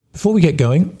Before we get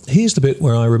going, here's the bit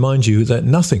where I remind you that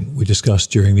nothing we discuss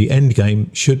during the end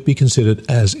game should be considered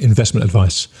as investment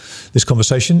advice. This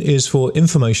conversation is for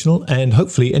informational and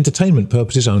hopefully entertainment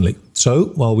purposes only.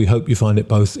 So, while we hope you find it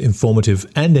both informative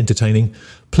and entertaining,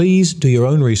 please do your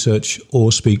own research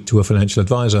or speak to a financial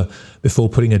advisor before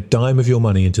putting a dime of your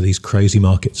money into these crazy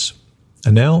markets.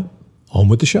 And now, on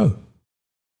with the show.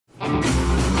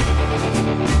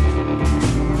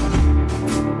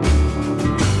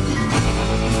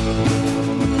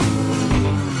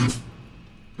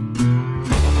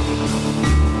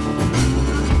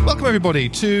 Everybody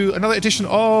to another edition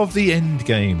of The End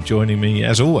Game. Joining me,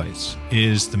 as always,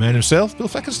 is the man himself, Bill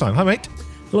Feckenstein. Hi, mate.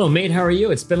 Hello, mate. How are you?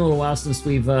 It's been a little while since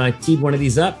we've teed one of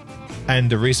these up. And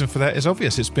the reason for that is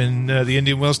obvious. It's been the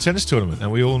Indian Wells Tennis Tournament,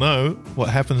 and we all know what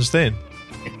happens then.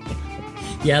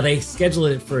 Yeah, they scheduled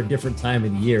it for a different time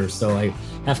of the year, so I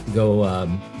have to go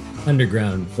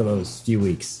underground for those few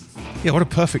weeks. Yeah, what a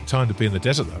perfect time to be in the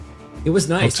desert, though. It was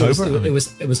nice. October, it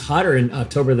was hotter in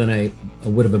October than I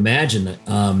would have imagined.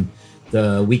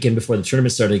 The weekend before the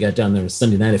tournament started, I got down there on a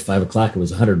Sunday night at 5 o'clock. It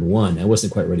was 101. I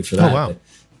wasn't quite ready for that. Oh, wow.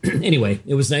 But anyway,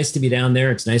 it was nice to be down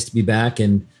there. It's nice to be back,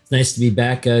 and it's nice to be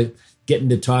back getting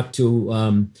to talk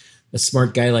to a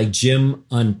smart guy like Jim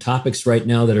on topics right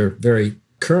now that are very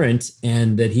current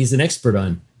and that he's an expert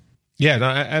on. Yeah, no,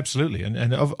 absolutely.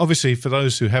 And obviously, for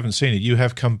those who haven't seen it, you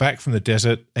have come back from the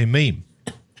desert a meme.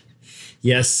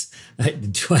 Yes.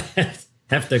 Do I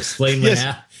have to explain yes. what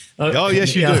happened? Oh,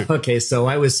 yes, you do. Okay, so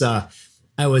I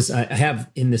have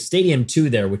in the stadium 2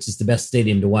 there, which is the best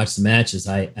stadium to watch the matches.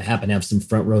 I happen to have some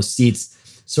front row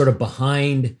seats sort of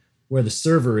behind where the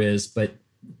server is, but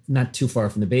not too far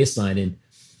from the baseline.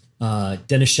 And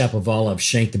Denis Shapovalov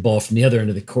shanked the ball from the other end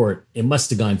of the court. It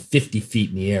must have gone 50 feet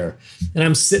in the air. And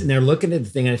I'm sitting there looking at the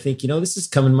thing, and I think, this is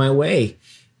coming my way.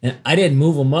 And I didn't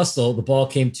move a muscle. The ball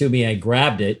came to me. I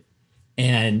grabbed it.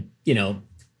 And,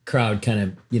 crowd kind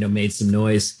of, made some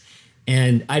noise.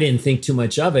 And I didn't think too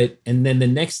much of it. And then the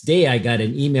next day I got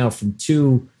an email from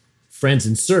 2 friends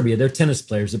in Serbia. They're tennis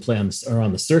players that play on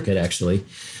the circuit, actually,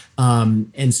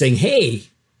 and saying, hey,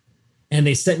 and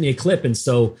they sent me a clip. And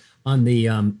so on the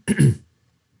ATP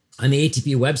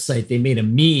website, they made a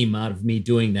meme out of me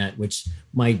doing that, which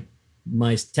my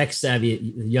tech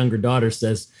savvy younger daughter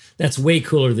says that's way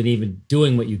cooler than even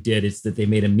doing what you did. It's that they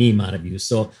made a meme out of you.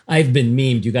 So I've been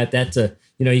memed. You got that to,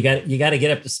 you got to get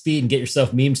up to speed and get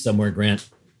yourself memed somewhere, Grant.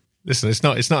 Listen, it's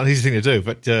not an easy thing to do,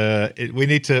 but we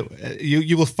need to.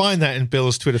 You will find that in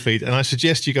Bill's Twitter feed, and I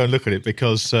suggest you go and look at it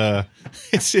because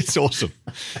it's awesome.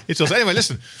 It's awesome. Anyway,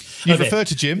 listen. You've referred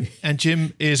to Jim, and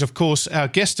Jim is, of course, our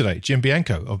guest today, Jim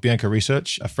Bianco of Bianco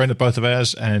Research, a friend of both of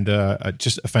ours and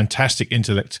just a fantastic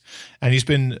intellect. And he's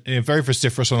been very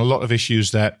vociferous on a lot of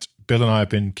issues that Bill and I have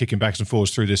been kicking backs and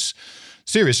forwards through this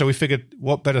series. So we figured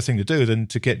what better thing to do than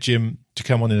to get Jim to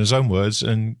come on in his own words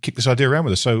and kick this idea around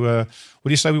with us. So what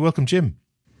do you say we welcome Jim?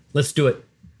 Let's do it.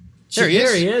 There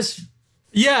he is.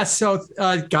 Yeah, so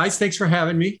guys, thanks for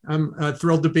having me. I'm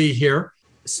thrilled to be here.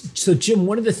 So, Jim,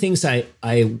 one of the things I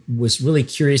was really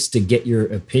curious to get your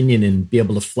opinion and be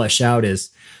able to flesh out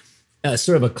is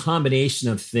sort of a combination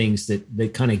of things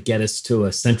that kind of get us to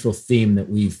a central theme that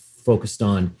we've focused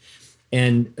on.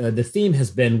 And the theme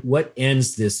has been what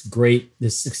ends this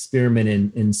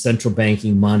experiment in central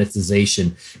banking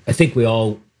monetization. I think we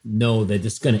all know that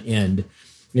it's going to end.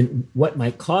 And what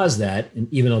might cause that, and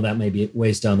even though that may be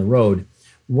ways down the road,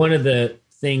 one of the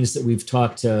things that we've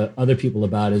talked to other people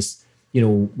about is,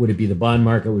 would it be the bond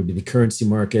market? Would it be the currency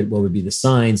market? What would be the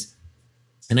signs?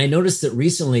 And I noticed that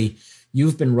recently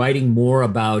you've been writing more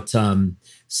about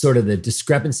sort of the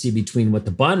discrepancy between what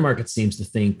the bond market seems to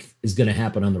think is going to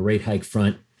happen on the rate hike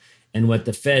front and what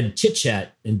the Fed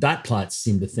chit-chat and dot plots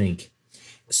seem to think.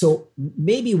 So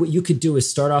maybe what you could do is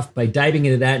start off by diving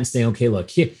into that and saying, okay,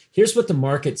 look, here's what the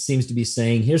market seems to be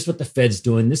saying. Here's what the Fed's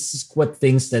doing. This is what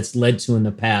things that's led to in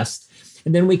the past.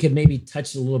 And then we could maybe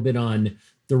touch a little bit on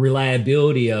the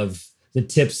reliability of the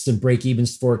tips and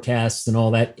break-evens forecasts and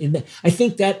all that. I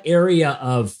think that area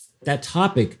of that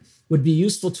topic would be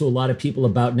useful to a lot of people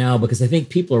about now, because I think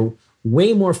people are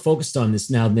way more focused on this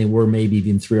now than they were maybe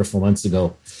even 3 or 4 months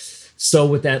ago. So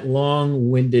with that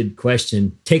long-winded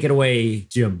question, take it away,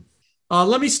 Jim.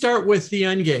 Let me start with the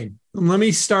end game. Let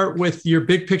me start with your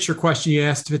big picture question you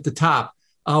asked at the top.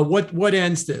 What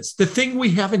ends this? The thing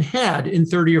we haven't had in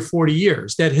 30 or 40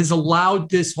 years that has allowed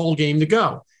this whole game to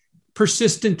go.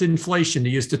 Persistent inflation, to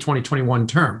use the 2021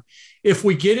 term. If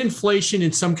we get inflation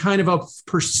in some kind of a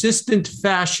persistent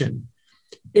fashion,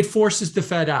 it forces the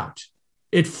Fed out.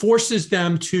 It forces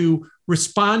them to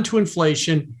respond to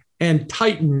inflation and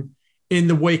tighten in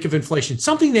the wake of inflation,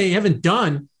 something they haven't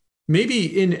done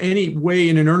maybe in any way,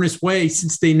 in an earnest way,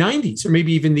 since the 90s or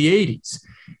maybe even the 80s.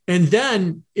 And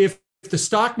then if the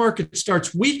stock market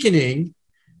starts weakening,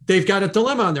 they've got a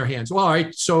dilemma on their hands. Well, all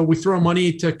right, so we throw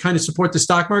money to kind of support the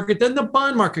stock market, then the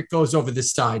bond market goes over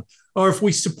this side. Or if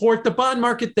we support the bond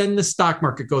market, then the stock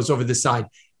market goes over the side.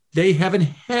 They haven't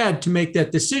had to make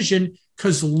that decision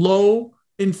because low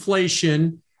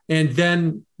inflation and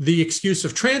then the excuse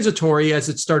of transitory, as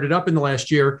it started up in the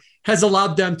last year, has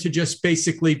allowed them to just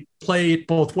basically play it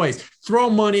both ways. Throw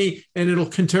money and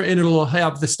it'll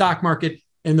have the stock market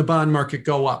and the bond market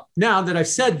go up. Now that I've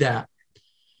said that,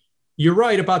 you're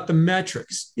right about the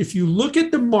metrics. If you look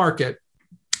at the market,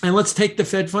 and let's take the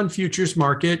Fed Fund futures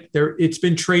market, it's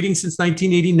been trading since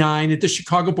 1989 at the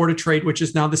Chicago Board of Trade, which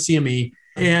is now the CME.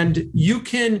 And you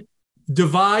can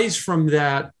devise from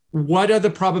that what are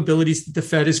the probabilities that the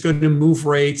Fed is going to move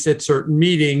rates at certain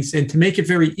meetings. And to make it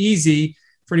very easy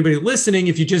for anybody listening,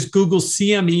 if you just Google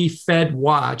CME Fed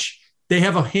Watch, they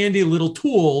have a handy little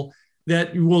tool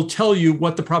that will tell you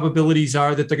what the probabilities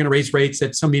are that they're going to raise rates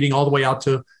at some meeting all the way out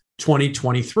to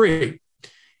 2023.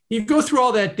 You go through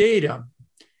all that data,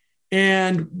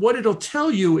 and what it'll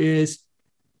tell you is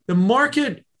the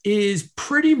market is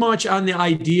pretty much on the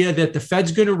idea that the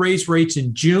Fed's going to raise rates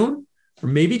in June or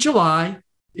maybe July,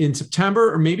 in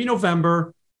September or maybe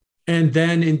November, and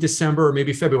then in December or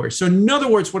maybe February. So in other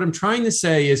words, what I'm trying to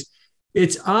say is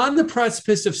it's on the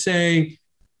precipice of saying,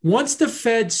 once the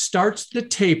Fed starts the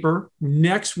taper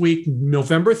next week,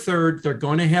 November 3rd, they're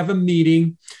going to have a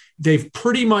meeting. They've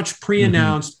pretty much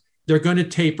pre-announced they're going to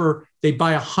taper. They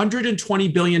buy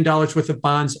 $120 billion worth of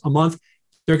bonds a month.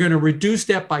 They're going to reduce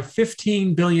that by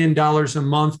 $15 billion a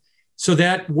month. So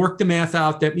that, work the math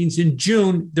out, that means in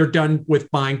June, they're done with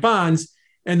buying bonds.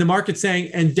 And the market's saying,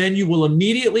 and then you will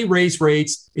immediately raise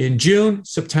rates in June,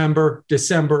 September,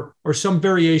 December, or some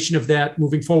variation of that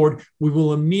moving forward. We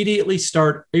will immediately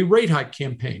start a rate hike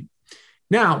campaign.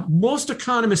 Now, most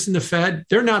economists in the Fed,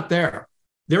 they're not there.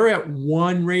 They're at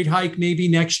one rate hike maybe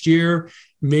next year,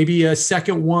 maybe a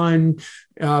second one,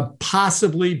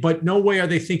 possibly, but no way are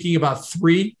they thinking about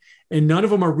three. And none of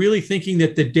them are really thinking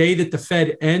that the day that the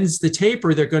Fed ends the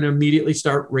taper, they're going to immediately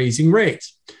start raising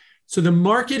rates. So the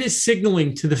market is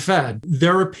signaling to the Fed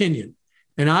their opinion.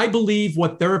 And I believe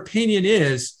what their opinion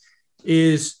is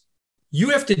you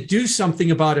have to do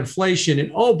something about inflation.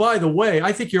 And oh, by the way,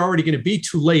 I think you're already going to be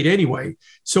too late anyway.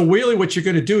 So really what you're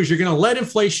going to do is you're going to let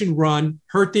inflation run,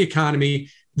 hurt the economy.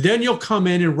 Then you'll come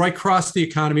in and right cross the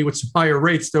economy with some higher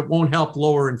rates that won't help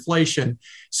lower inflation.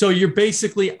 So you're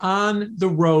basically on the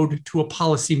road to a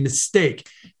policy mistake,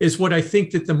 is what I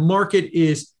think that the market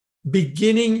is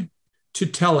beginning to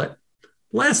tell it.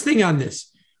 Last thing on this,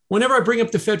 whenever I bring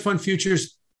up the Fed Fund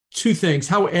futures, two things.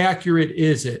 How accurate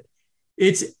is it?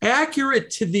 It's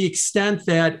accurate to the extent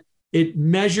that it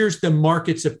measures the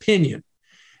market's opinion.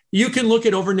 You can look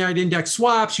at overnight index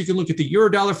swaps. You can look at the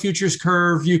Eurodollar futures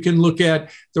curve. You can look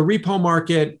at the repo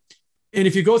market. And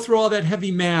if you go through all that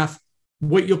heavy math,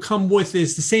 what you'll come with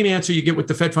is the same answer you get with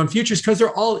the Fed Fund futures because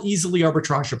they're all easily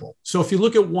arbitrageable. So if you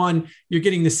look at one, you're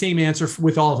getting the same answer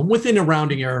with all of them within a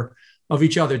rounding error of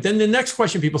each other. Then the next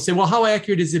question people say, well, how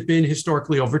accurate has it been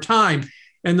historically over time?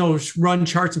 And those run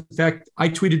charts. In fact, I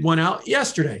tweeted one out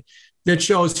yesterday that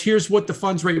shows here's what the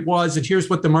funds rate was and here's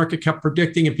what the market kept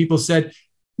predicting. And people said,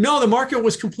 no, the market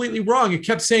was completely wrong. It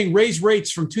kept saying raise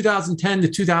rates from 2010 to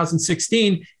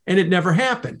 2016, and it never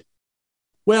happened.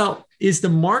 Well, is the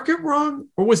market wrong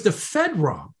or was the Fed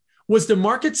wrong? Was the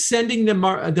market sending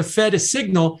the Fed a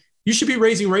signal, you should be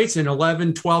raising rates in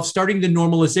 11, 12, starting the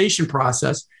normalization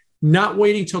process, not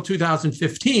waiting till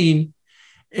 2015,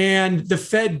 and the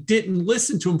Fed didn't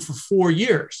listen to them for 4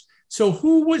 years. So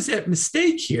who was at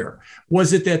mistake here?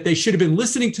 Was it that they should have been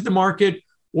listening to the market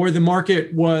or the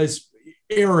market was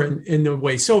errant in the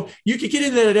way? So you could get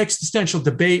into that existential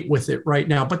debate with it right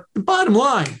now. But the bottom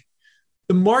line,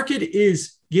 the market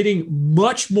is getting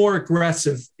much more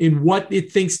aggressive in what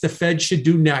it thinks the Fed should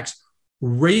do next,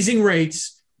 raising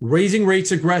rates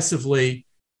aggressively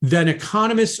than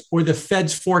economists or the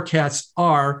Fed's forecasts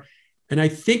are. And I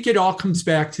think it all comes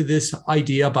back to this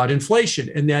idea about inflation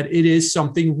and that it is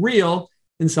something real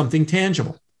and something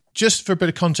tangible. Just for a bit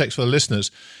of context for the listeners,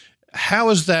 how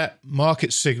has that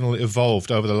market signal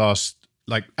evolved over the last,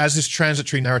 as this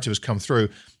transitory narrative has come through,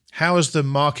 how has the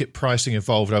market pricing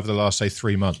evolved over the last, say,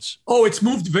 3 months? Oh, it's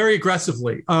moved very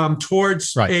aggressively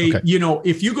towards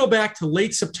if you go back to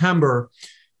late September,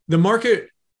 the market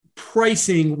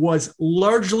pricing was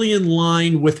largely in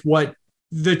line with what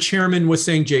the chairman was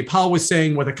saying, Jay Powell was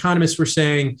saying, what economists were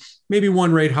saying, maybe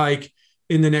one rate hike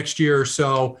in the next year or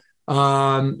so,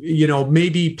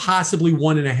 maybe possibly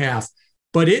 1.5.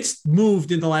 but it's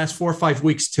moved in the last 4 or 5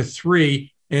 weeks to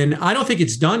 3. And I don't think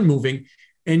it's done moving.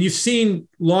 And you've seen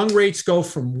long rates go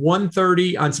from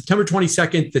 130 on September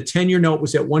 22nd. The 10-year note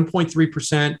was at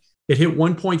 1.3%. It hit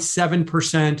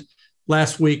 1.7%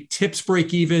 last week. TIPS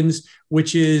break evens,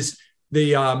 which is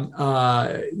the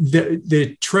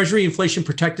Treasury inflation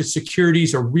protected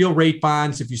securities or real rate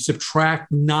bonds. If you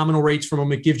subtract nominal rates from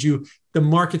them, it gives you the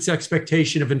market's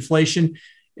expectation of inflation.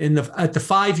 At the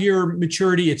 5-year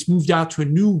maturity, it's moved out to a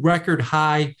new record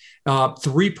high,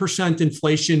 3%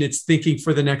 inflation. It's thinking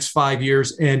for the next 5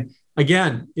 years. And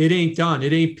again, it ain't done.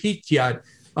 It ain't peaked yet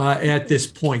at this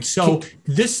point. So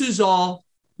this is all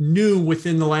new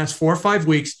within the last 4 or 5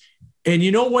 weeks. And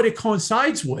you know what it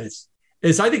coincides with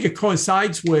is I think it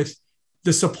coincides with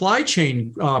the supply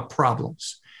chain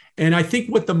problems. And I think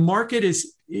what the market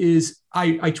is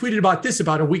I tweeted about this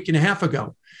about a week and a half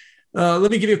ago.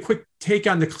 Let me give you a quick take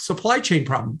on the supply chain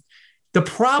problem. The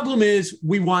problem is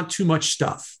we want too much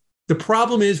stuff. The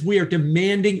problem is we are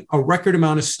demanding a record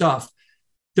amount of stuff.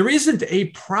 There isn't a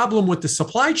problem with the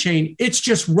supply chain. It's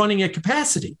just running at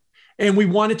capacity. And we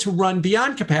want it to run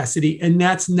beyond capacity, and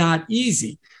that's not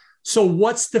easy. So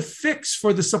what's the fix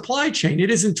for the supply chain? It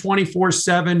isn't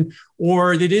 24/7,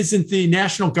 or it isn't the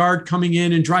National Guard coming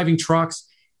in and driving trucks.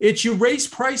 It's you raise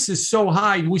prices so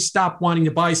high, we stop wanting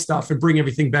to buy stuff and bring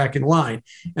everything back in line.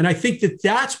 And I think that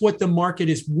that's what the market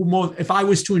is. If I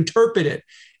was to interpret it,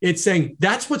 it's saying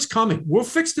that's what's coming. We'll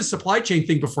fix the supply chain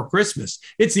thing before Christmas.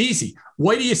 It's easy.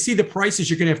 Why do you see the prices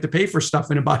you're going to have to pay for stuff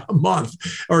in about a month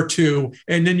or two,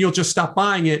 and then you'll just stop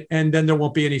buying it, and then there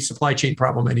won't be any supply chain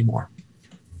problem anymore.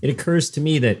 It occurs to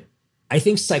me that I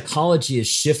think psychology has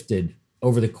shifted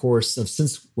over the course of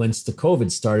since the COVID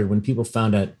started, when people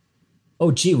found out,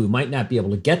 oh, gee, we might not be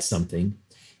able to get something.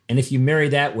 And if you marry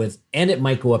that with, and it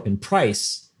might go up in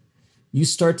price, you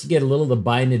start to get a little of the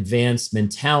buy in advance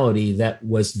mentality that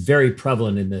was very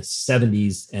prevalent in the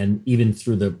 70s and even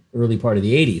through the early part of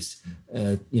the 80s.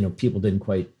 People didn't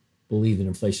quite believe that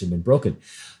inflation had been broken.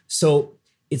 So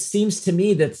it seems to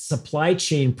me that the supply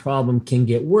chain problem can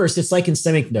get worse. It's like in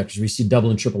semiconductors, we see double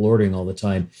and triple ordering all the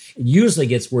time. It usually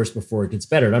gets worse before it gets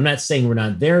better. And I'm not saying we're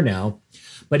not there now,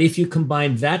 but if you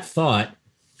combine that thought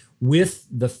with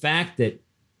the fact that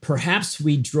perhaps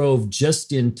we drove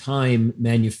just-in-time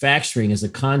manufacturing as a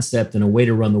concept and a way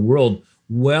to run the world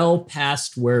well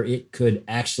past where it could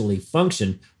actually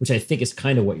function, which I think is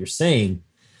kind of what you're saying,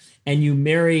 and you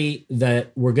marry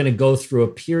that we're going to go through a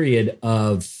period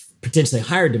of potentially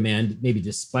higher demand, maybe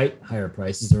despite higher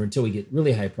prices or until we get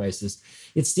really high prices,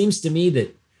 it seems to me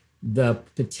that the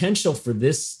potential for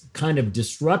this kind of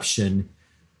disruption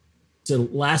to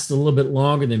last a little bit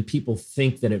longer than people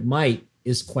think that it might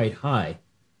is quite high.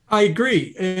 I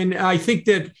agree. And I think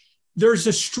that there's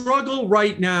a struggle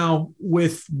right now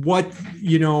with what,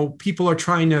 people are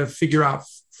trying to figure out.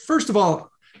 First of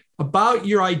all, about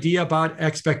your idea about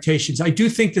expectations, I do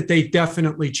think that they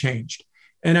definitely changed.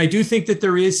 And I do think that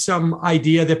there is some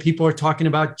idea that people are talking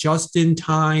about just in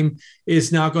time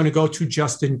is now going to go to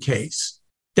just in case.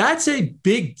 That's a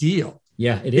big deal.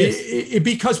 Yeah, it is.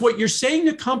 Because what you're saying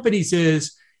to companies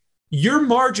is your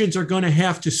margins are going to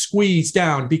have to squeeze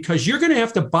down because you're going to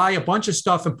have to buy a bunch of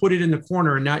stuff and put it in the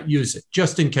corner and not use it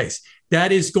just in case.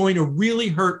 That is going to really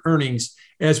hurt earnings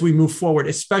as we move forward,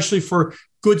 especially for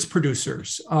goods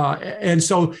producers. And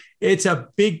so it's a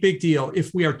big, big deal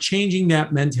if we are changing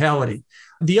that mentality.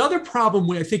 The other problem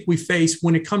I think we face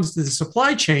when it comes to the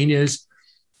supply chain is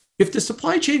if the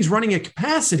supply chain is running at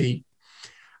capacity,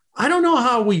 I don't know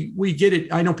how we get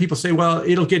it. I know people say, well,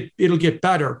 it'll get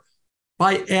better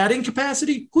by adding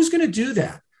capacity. Who's going to do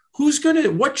that?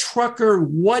 What trucker,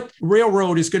 what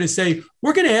railroad is going to say,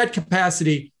 we're going to add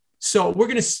capacity. So we're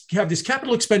going to have this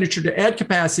capital expenditure to add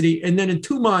capacity. And then in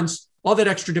 2 months, all that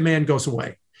extra demand goes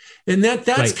away. And that's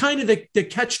right. Kind of the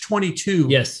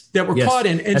catch-22 that we're caught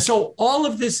in. And so all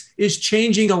of this is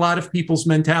changing a lot of people's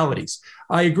mentalities.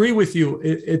 I agree with you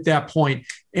at that point.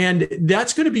 And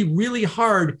that's going to be really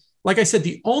hard. Like I said,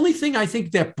 the only thing I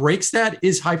think that breaks that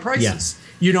is high prices.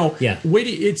 Wait,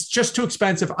 it's just too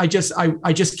expensive. I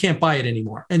just can't buy it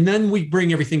anymore. And then we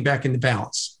bring everything back into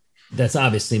balance. That's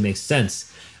obviously makes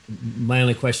sense. My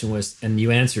only question was, and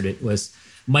you answered it, was,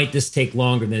 might this take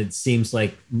longer than it seems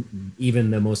like even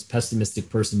the most pessimistic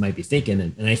person might be thinking?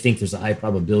 And I think there's a high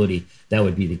probability that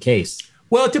would be the case.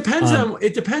 Well, it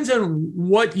depends on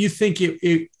what you think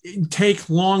it take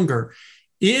longer.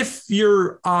 If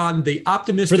you're on the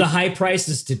optimistic, for the high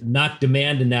prices to not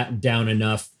demand that down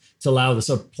enough to allow the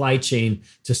supply chain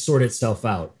to sort itself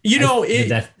out.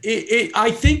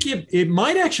 I think it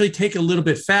might actually take a little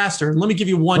bit faster. And let me give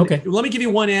you one. Okay. Let me give you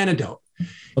one anecdote.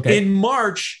 Okay. In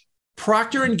March,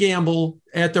 Procter and Gamble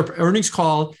at their earnings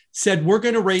call said, we're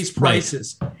going to raise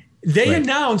prices. Right. They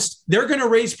announced they're going to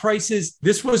raise prices.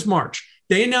 This was March.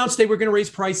 They announced they were going to raise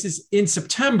prices in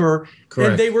September. Correct.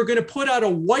 And they were going to put out a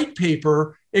white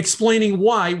paper explaining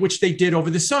why, which they did over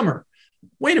the summer.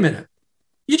 Wait a minute.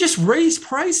 You just raise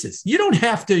prices. You don't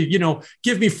have to,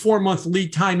 give me 4-month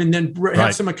lead time and then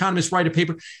have some economists write a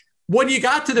paper. When you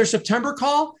got to their September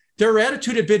call, their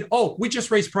attitude had been, we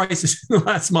just raised prices in the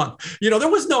last month. There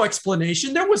was no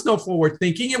explanation. There was no forward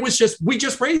thinking. It was just, we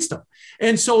just raised them.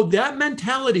 And so that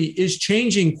mentality is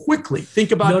changing quickly.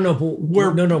 Think about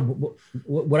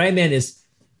What I meant is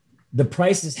the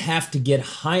prices have to get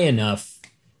high enough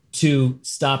to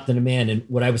stop the demand. And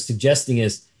what I was suggesting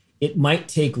is it might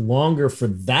take longer for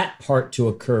that part to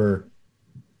occur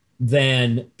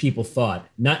than people thought.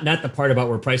 Not the part about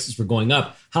where prices were going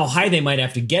up, how high they might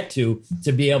have to get to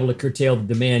be able to curtail the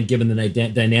demand given the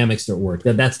dynamics that work.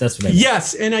 That's what I mean.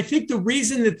 Yes, and I think the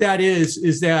reason that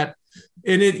is that,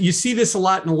 and you see this a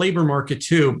lot in the labor market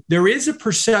too, there is a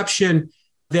perception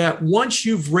that once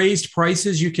you've raised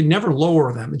prices, you can never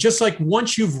lower them. Just like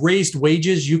once you've raised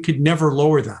wages, you could never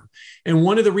lower them. And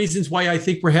one of the reasons why I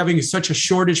think we're having such a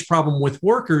shortage problem with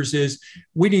workers is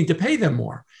we need to pay them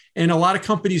more. And a lot of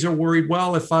companies are worried,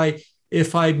 well, if I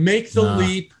make the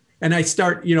leap and I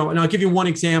start, and I'll give you one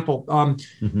example.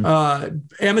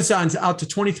 Amazon's out to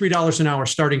 $23 an hour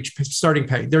starting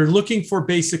pay. They're looking for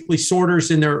basically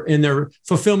sorters in their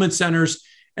fulfillment centers.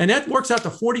 And that works out to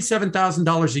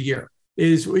 $47,000 a year.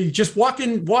 Is you just walk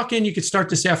in, you could start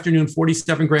this afternoon,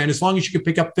 47 grand, as long as you can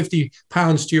pick up 50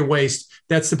 pounds to your waist.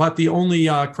 That's about the only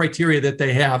criteria that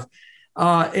they have.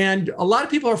 And a lot of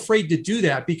people are afraid to do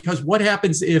that because what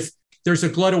happens if there's a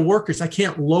glut of workers? I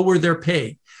can't lower their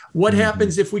pay. What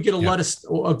happens if we get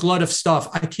a glut of stuff?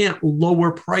 I can't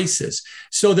lower prices.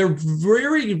 So they're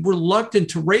very reluctant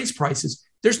to raise prices.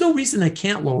 There's no reason they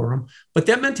can't lower them, but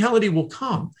that mentality will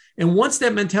come. And once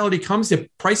that mentality comes, if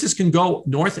prices can go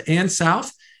north and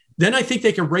south, then I think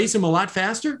they can raise them a lot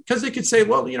faster because they could say,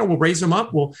 well, we'll raise them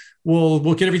up.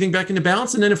 We'll get everything back into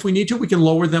balance. And then if we need to, we can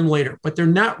lower them later. But they're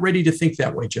not ready to think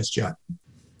that way just yet.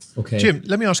 Okay. Jim,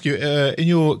 let me ask you, in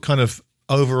your kind of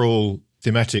overall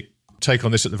thematic take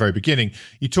on this at the very beginning,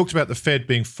 you talked about the Fed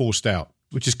being forced out,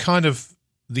 which is kind of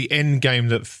the end game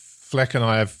that Fleck and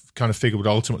I have kind of figured would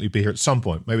ultimately be here at some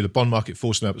point. Maybe the bond market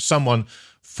forced them out, but someone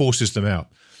forces them out.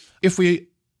 If we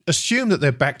assume that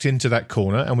they're backed into that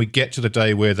corner and we get to the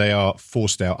day where they are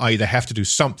forced out, i.e. they have to do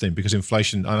something because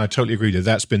inflation, and I totally agree that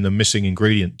that's been the missing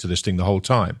ingredient to this thing the whole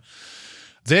time,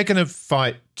 they're going to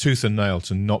fight tooth and nail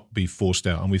to not be forced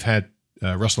out. And we've had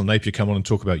Russell Napier come on and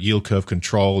talk about yield curve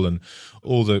control and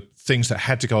all the things that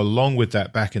had to go along with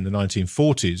that back in the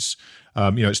 1940s.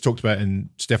 It's talked about in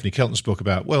Stephanie Kelton's book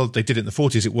about, well, they did it in the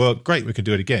 40s, it worked, great, we can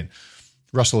do it again.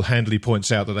 Russell handily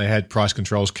points out that they had price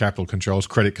controls, capital controls,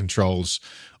 credit controls,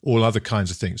 all other kinds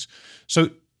of things. So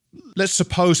let's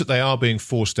suppose that they are being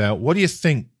forced out. What do you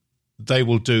think they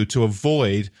will do to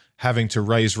avoid having to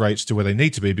raise rates to where they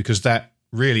need to be? Because that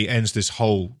really ends this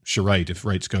whole charade if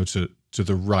rates go to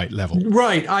the right level.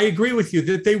 Right. I agree with you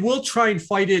that they will try and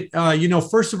fight it.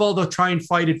 First of all, they'll try and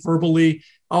fight it verbally.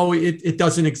 Oh, it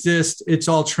doesn't exist. It's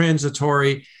all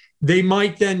transitory. They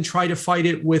might then try to fight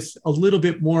it with a little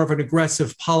bit more of an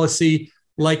aggressive policy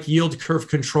like yield curve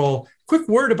control. Quick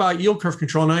word about yield curve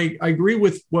control. And I agree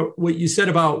with what you said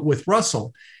about with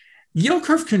Russell. Yield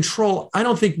curve control, I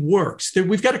don't think works.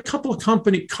 We've got a couple of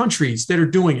countries that are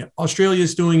doing it. Australia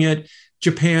is doing it.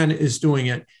 Japan is doing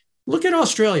it. Look at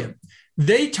Australia.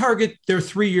 They target their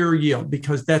 3-year yield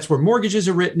because that's where mortgages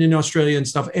are written in Australia and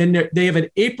stuff. And they have an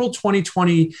April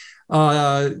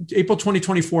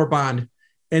 2024 bond,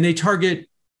 and they target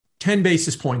 10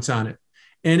 basis points on it.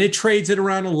 And it trades at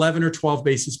around 11 or 12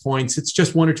 basis points. It's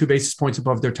just 1 or 2 basis points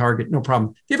above their target. No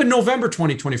problem. They have a November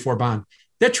 2024 bond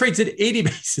that trades at 80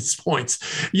 basis points.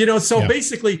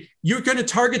 Basically you're going to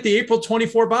target the April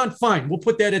 24 bond. Fine. We'll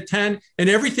put that at 10 and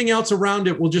everything else around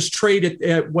it. We'll just trade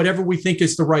at whatever we think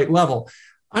is the right level.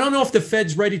 I don't know if the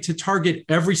Fed's ready to target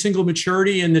every single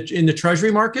maturity in the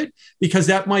treasury market, because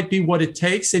that might be what it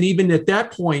takes. And even at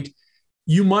that point,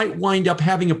 you might wind up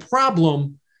having a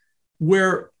problem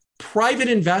where private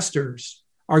investors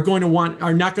are not going to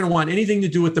want anything to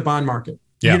do with the bond market.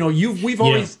 Yeah.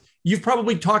 You've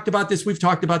probably talked about this. We've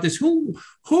talked about this. Who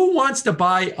wants to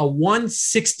buy a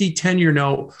 160 10-year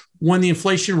note when the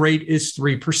inflation rate is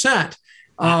 3%?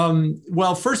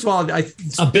 Well, first of all, a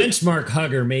benchmark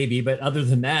hugger maybe, but other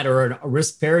than that, or a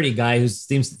risk parity guy who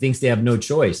thinks they have no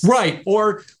choice. Right.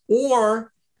 Or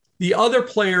the other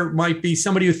player might be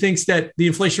somebody who thinks that the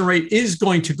inflation rate is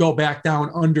going to go back down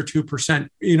under 2%,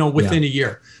 within a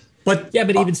year. But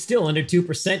even still under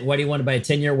 2%, why do you want to buy a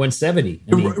 10-year 170?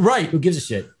 I mean, right. Who gives a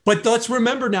shit? But let's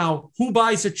remember now, who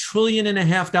buys $1.5 trillion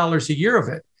a year of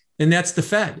it? And that's the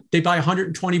Fed. They buy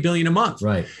 120 billion a month.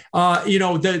 Right.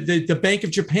 The Bank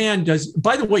of Japan does.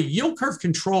 By the way, yield curve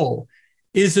control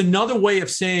is another way of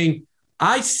saying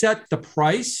I set the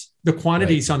price, the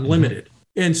quantity is unlimited.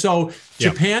 And so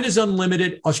Japan is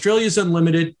unlimited. Australia is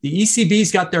unlimited. The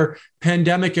ECB's got their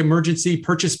pandemic emergency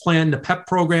purchase plan, the PEP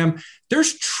program.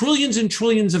 There's trillions and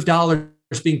trillions of dollars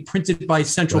being printed by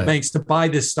central banks to buy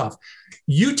this stuff.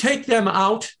 You take them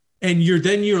out and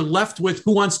you're left with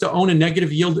who wants to own a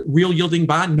negative yield, real yielding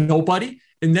bond? Nobody.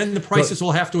 And then the prices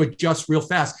will have to adjust real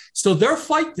fast. So they'll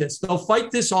fight this. They'll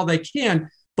fight this all they can.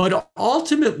 But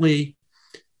ultimately,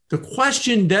 the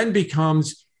question then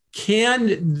becomes,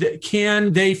 can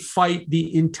they fight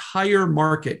the entire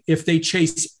market if they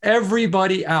chase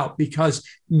everybody out because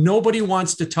nobody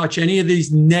wants to touch any of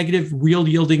these negative real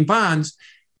yielding bonds?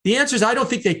 The answer is I don't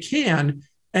think they can.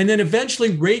 And then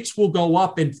eventually rates will go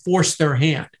up and force their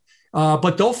hand.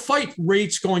 But they'll fight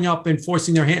rates going up and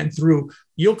forcing their hand through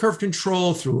yield curve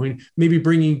control, through maybe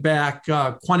bringing back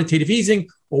quantitative easing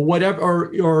or whatever,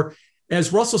 or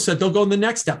as Russell said, they'll go in the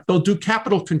next step. They'll do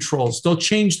capital controls. They'll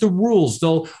change the rules.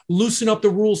 They'll loosen up the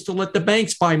rules to let the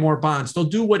banks buy more bonds. They'll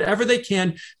do whatever they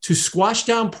can to squash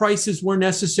down prices where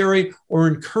necessary or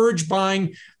encourage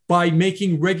buying by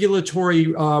making regulatory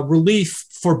relief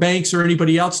for banks or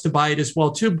anybody else to buy it as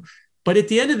well, too. But at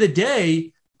the end of the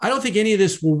day, I don't think any of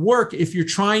this will work if you're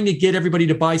trying to get everybody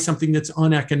to buy something that's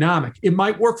uneconomic. It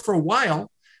might work for a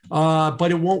while,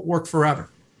 but it won't work forever.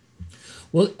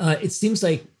 Well, it seems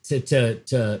like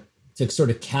to sort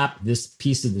of cap this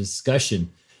piece of the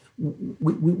discussion,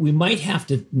 we might have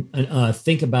to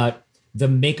think about the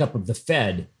makeup of the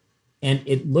Fed, and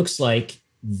it looks like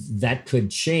that could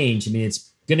change. I mean,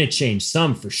 it's going to change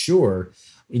some for sure.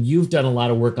 And you've done a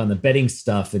lot of work on the betting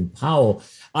stuff and Powell.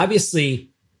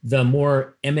 Obviously, the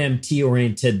more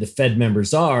MMT-oriented the Fed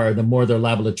members are, the more they're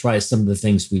liable to try some of the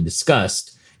things we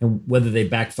discussed. And whether they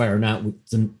backfire or not,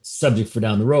 it's a subject for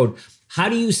down the road. How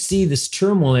do you see this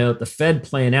turmoil at the Fed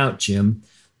playing out, Jim?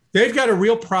 They've got a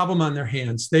real problem on their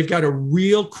hands. They've got a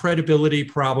real credibility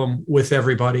problem with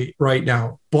everybody right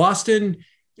now. Boston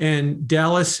and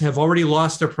Dallas have already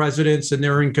lost their presidents, and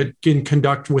they're in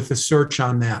conduct with a search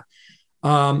on that.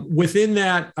 Within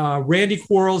that, Randy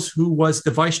Quarles, who was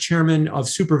the vice chairman of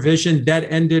supervision, that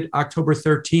ended October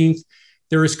 13th.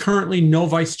 There is currently no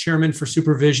vice chairman for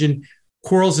supervision.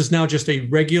 Quarles is now just a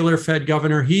regular Fed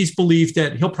governor. He's believed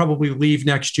that he'll probably leave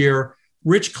next year.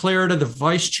 Rich Clarida, the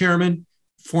vice chairman,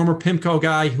 former PIMCO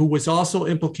guy who was also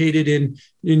implicated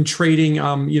in trading,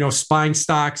 spying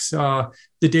stocks the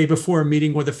day before a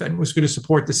meeting where the Fed was going to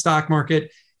support the stock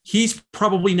market. He's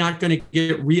probably not going to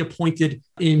get reappointed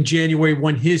in January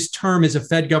when his term as a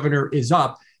Fed governor is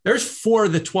up. There's 4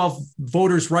 of the 12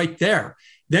 voters right there.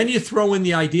 Then you throw in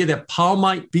the idea that Powell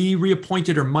might be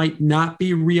reappointed or might not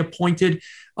be reappointed.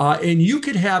 And you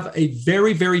could have a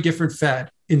very, very different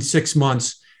Fed in 6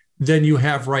 months than you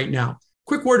have right now.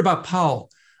 Quick word about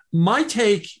Powell. My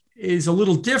take is a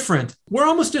little different. We're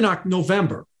almost in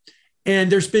November.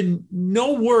 And there's been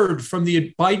no word from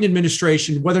the Biden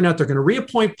administration whether or not they're going to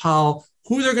reappoint Powell,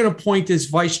 who they're going to appoint as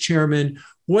vice chairman,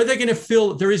 whether they're going to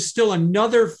fill. There is still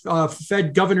another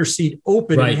Fed governor seat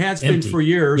open. Right. And it has been for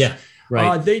years. Yeah,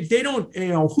 right. They don't,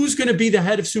 who's going to be the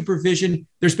head of supervision.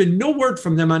 There's been no word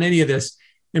from them on any of this.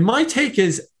 And my take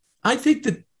is, I think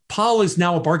that Powell is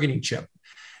now a bargaining chip.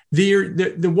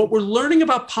 What we're learning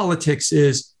about politics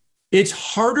is, it's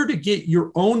harder to get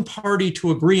your own party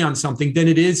to agree on something than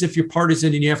it is if you're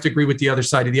partisan and you have to agree with the other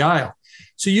side of the aisle.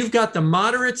 So you've got the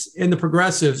moderates and the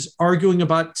progressives arguing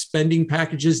about spending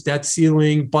packages, debt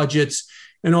ceiling, budgets,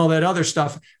 and all that other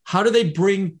stuff. How do they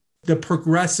bring the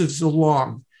progressives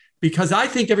along? Because I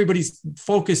think everybody's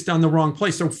focused on the wrong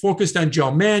place. They're focused on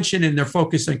Joe Manchin and they're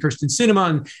focused on Kirsten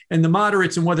Sinema and the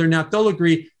moderates and whether or not they'll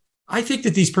agree. I think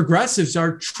that these progressives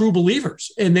are true believers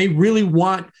and they really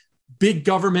want big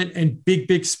government and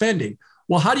big spending.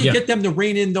 Well, how do you get them to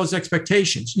rein in those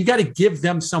expectations? You got to give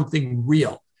them something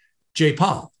real. Jay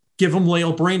Powell, give them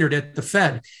Lael Brainerd at the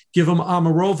Fed, give them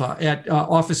Amarova at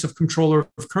Office of Comptroller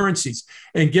of Currencies,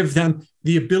 and give them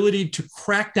the ability to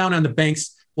crack down on the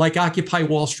banks like Occupy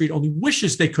Wall Street only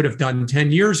wishes they could have done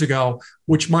 10 years ago,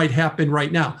 which might happen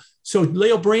right now. So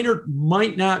Lael Brainerd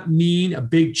might not mean a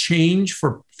big change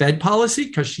for Fed policy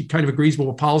because she kind of agrees with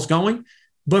where Powell's going.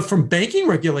 But from banking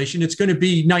regulation, it's going to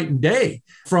be night and day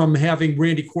from having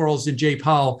Randy Quarles and Jay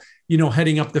Powell,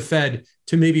 heading up the Fed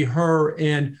to maybe her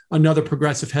and another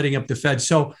progressive heading up the Fed.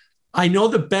 So I know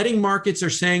the betting markets are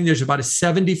saying there's about a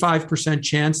 75%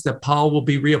 chance that Powell will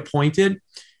be reappointed.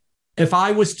 If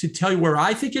I was to tell you where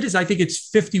I think it is, I think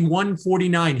it's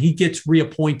 51-49. He gets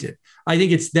reappointed. I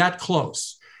think it's that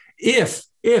close. If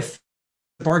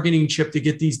bargaining chip to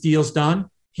get these deals done,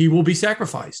 he will be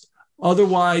sacrificed.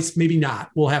 Otherwise, maybe not.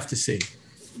 We'll have to see.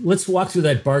 Let's walk through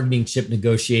that bargaining chip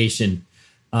negotiation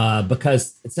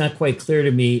because it's not quite clear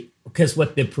to me, because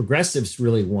what the progressives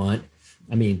really want,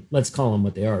 I mean, let's call them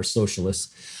what they are,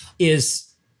 socialists,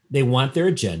 is they want their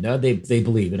agenda. They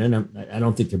believe in it. And I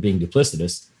don't think they're being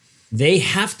duplicitous. They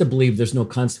have to believe there's no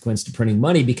consequence to printing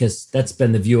money because that's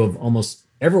been the view of almost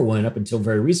everyone up until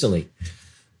very recently.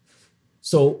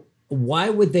 So why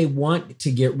would they want to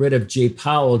get rid of Jay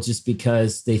Powell just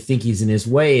because they think he's in his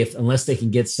way, unless they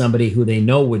can get somebody who they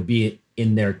know would be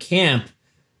in their camp,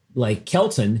 like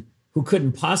Kelton, who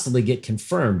couldn't possibly get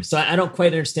confirmed? So I don't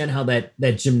quite understand how that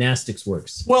gymnastics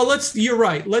works. Well, you're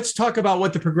right. Let's talk about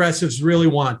what the progressives really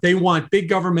want. They want big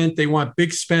government. They want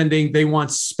big spending. They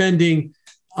want spending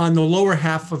on the lower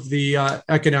half of the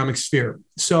economic sphere.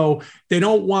 So they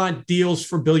don't want deals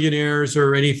for billionaires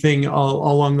or anything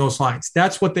along those lines.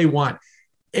 That's what they want.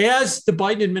 As the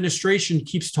Biden administration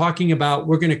keeps talking about,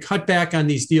 we're going to cut back on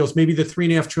these deals. Maybe the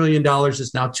 $3.5 trillion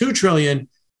is now $2 trillion.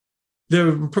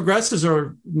 The progressives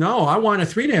are, no, I want a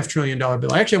 $3.5 trillion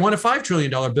bill. Actually, I want a $5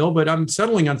 trillion bill, but I'm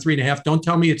settling on 3.5. Don't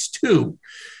tell me it's 2.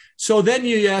 So then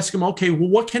you ask them, okay, well,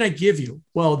 what can I give you?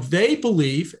 Well, they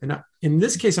believe, and in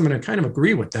this case, I'm going to kind of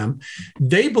agree with them.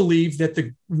 They believe that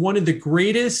one of the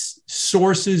greatest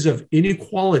sources of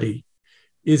inequality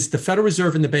is the Federal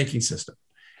Reserve and the banking system.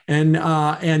 And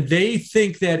they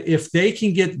think that if they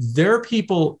can get their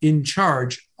people in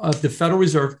charge of the Federal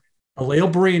Reserve, Lael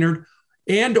Brainerd,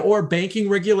 and or banking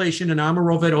regulation and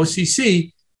Amarov at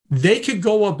OCC, they could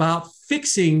go about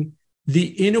fixing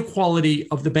the inequality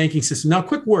of the banking system. Now,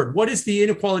 quick word, what is the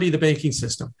inequality of the banking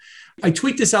system? I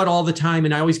tweet this out all the time,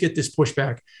 and I always get this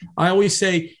pushback. I always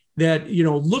say that,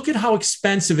 look at how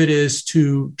expensive it is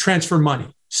to transfer money,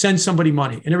 send somebody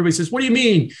money. And everybody says, what do you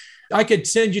mean? I could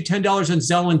send you $10 on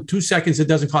Zelle in 2 seconds. It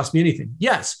doesn't cost me anything.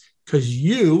 Yes, because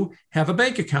you have a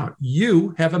bank account.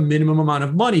 You have a minimum amount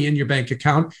of money in your bank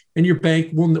account, and your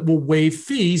bank will waive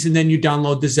fees, and then you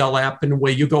download the Zelle app and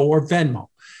away you go, or Venmo.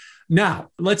 Now,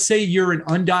 let's say you're an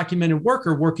undocumented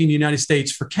worker working in the United States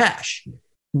for cash.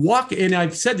 And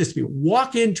I've said this to people,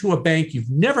 walk into a bank you've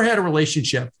never had a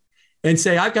relationship and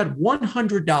say, I've got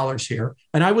 $100 here,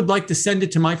 and I would like to send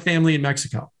it to my family in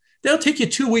Mexico. They'll take you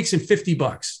 2 weeks and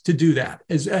 $50 to do that,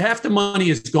 as half the money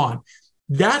is gone.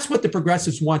 That's what the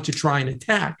progressives want to try and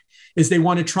attack, is they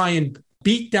want to try and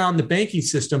beat down the banking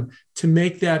system to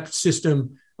make that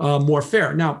system more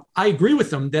fair. Now, I agree with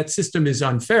them that system is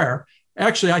unfair.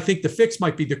 Actually, I think the fix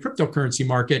might be the cryptocurrency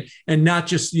market, and not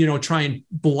just, try and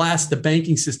blast the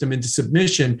banking system into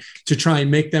submission to try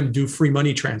and make them do free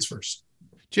money transfers.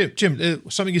 Jim,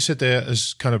 something you said there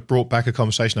has kind of brought back a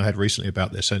conversation I had recently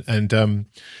about this. And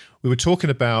we were talking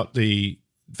about the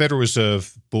Federal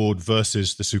Reserve Board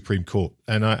versus the Supreme Court.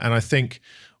 And I think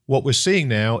what we're seeing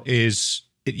now is,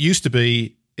 it used to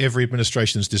be every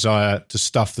administration's desire to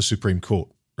stuff the Supreme Court,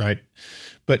 right?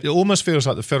 But it almost feels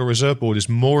like the Federal Reserve Board is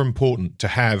more important to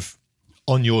have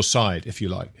on your side, if you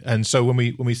like. And so when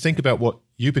we think about what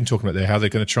you've been talking about there, how they're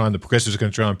going to try, and the progressives are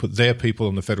going to try and put their people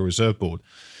on the Federal Reserve Board,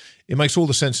 it makes all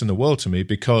the sense in the world to me,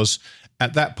 because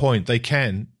at that point they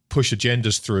can push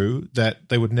agendas through that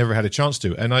they would never had a chance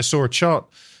to. And I saw a chart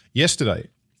yesterday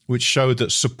which showed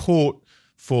that support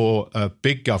for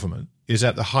big government is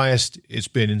at the highest it's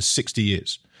been in 60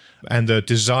 years. And the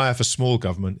desire for small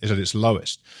government is at its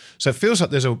lowest. So it feels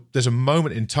like there's a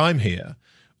moment in time here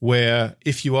where,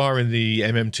 if you are in the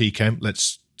MMT camp,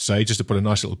 let's say, just to put a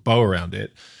nice little bow around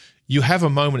it, you have a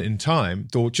moment in time,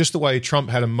 just the way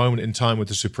Trump had a moment in time with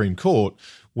the Supreme Court,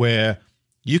 where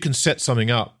you can set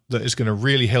something up that is going to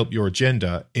really help your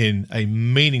agenda in a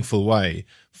meaningful way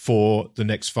for the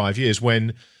next 5 years,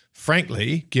 when,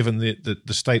 frankly, given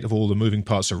the state of all the moving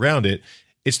parts around it,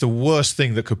 it's the worst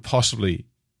thing that could possibly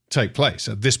take place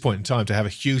at this point in time, to have a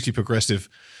hugely progressive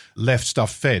left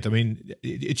stuff fed. I mean,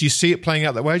 do you see it playing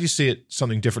out that way? Do you see it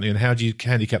something differently, and how do you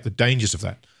handicap the dangers of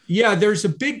that? Yeah, there's a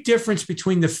big difference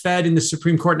between the Fed and the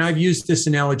Supreme Court, and I've used this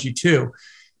analogy too.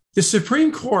 The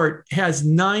Supreme Court has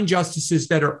 9 justices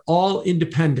that are all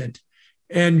independent,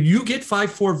 and you get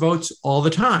 5-4 votes all the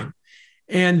time.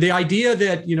 And the idea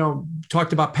that,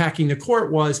 talked about packing the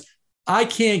court was, I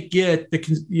can't get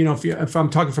if I'm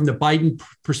talking from the Biden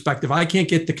perspective, I can't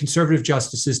get the conservative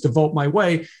justices to vote my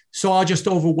way, so I'll just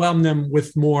overwhelm them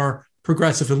with more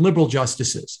progressive and liberal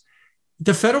justices.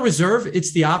 The Federal Reserve,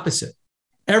 it's the opposite.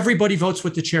 Everybody votes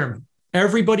with the chairman.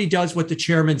 Everybody does what the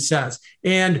chairman says.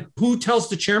 And who tells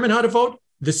the chairman how to vote?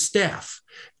 The staff.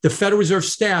 The Federal Reserve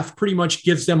staff pretty much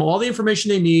gives them all the information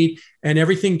they need, and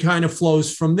everything kind of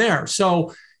flows from there.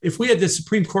 So if we had the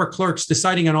Supreme Court clerks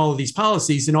deciding on all of these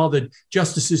policies and all the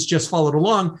justices just followed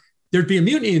along, there'd be a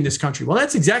mutiny in this country. Well,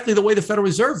 that's exactly the way the Federal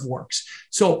Reserve works.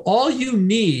 So all you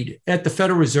need at the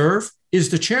Federal Reserve is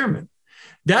the chairman.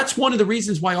 That's one of the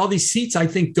reasons why all these seats, I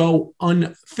think, go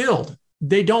unfilled.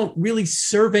 They don't really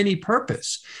serve any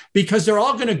purpose because they're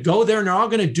all going to go there and they're all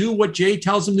going to do what Jay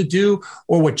tells them to do,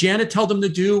 or what Janet told them to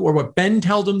do, or what Ben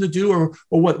tells them to do, or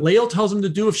what Lael tells them to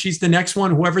do if she's the next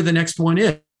one, whoever the next one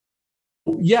is.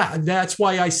 Yeah, that's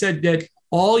why I said that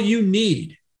all you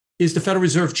need is the Federal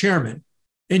Reserve chairman,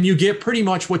 and you get pretty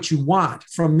much what you want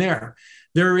from there.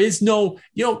 There is no,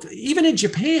 even in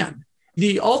Japan,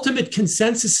 the ultimate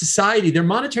consensus society, their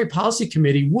monetary policy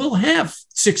committee will have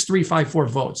 6-3-5-4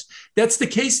 votes. That's the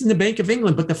case in the Bank of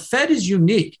England, but the Fed is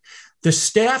unique. The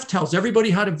staff tells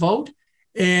everybody how to vote,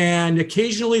 and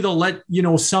occasionally they'll let,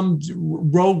 some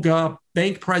rogue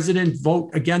bank president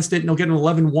vote against it, and they'll get an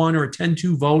 11-1 or a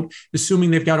 10-2 vote,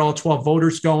 assuming they've got all 12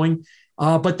 voters going.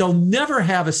 But they'll never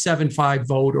have a 7-5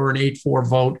 vote or an 8-4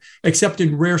 vote, except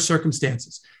in rare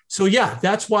circumstances. So yeah,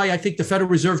 that's why I think the Federal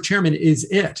Reserve chairman is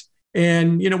it.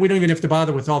 And, we don't even have to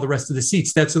bother with all the rest of the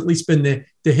seats. That's at least been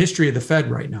the history of the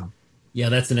Fed right now. Yeah,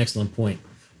 that's an excellent point.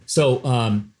 So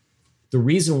the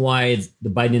reason why the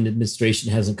Biden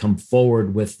administration hasn't come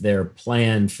forward with their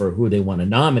plan for who they want to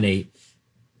nominate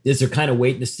is they're kind of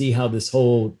waiting to see how this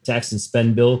whole tax and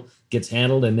spend bill gets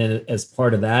handled. And then as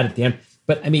part of that at the end.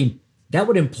 But I mean, that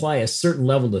would imply a certain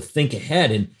level to think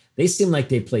ahead. And they seem like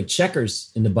they play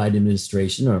checkers in the Biden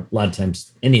administration, or a lot of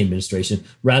times any administration,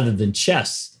 rather than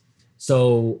chess.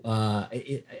 So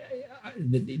do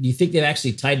you think they've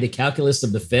actually tied the calculus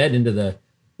of the Fed into the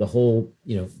whole,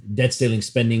 debt ceiling,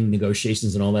 spending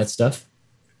negotiations and all that stuff?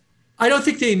 I don't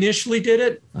think they initially did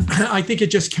it. I think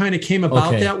it just kind of came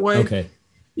about that way. Okay.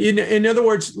 In other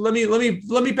words, let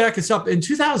me back this up. In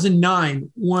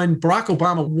 2009, when Barack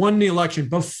Obama won the election,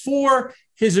 before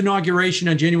his inauguration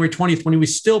on January 20th, when he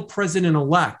was still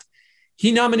president-elect,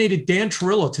 he nominated Dan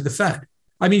Tarullo to the Fed.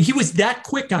 I mean, he was that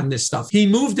quick on this stuff. He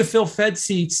moved to fill Fed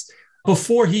seats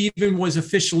before he even was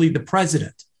officially the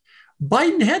president.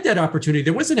 Biden had that opportunity.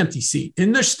 There was an empty seat,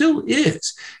 and there still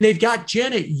is. They've got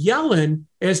Janet Yellen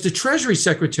as the Treasury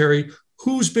Secretary,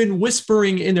 who's been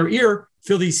whispering in their ear,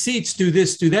 fill these seats, do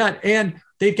this, do that. And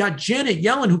they've got Janet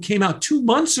Yellen, who came out 2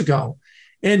 months ago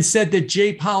and said that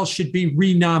Jay Powell should be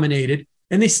renominated,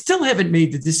 and they still haven't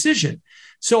made the decision.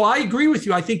 So I agree with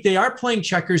you. I think they are playing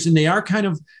checkers, and they are kind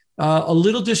of a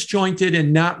little disjointed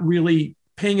and not really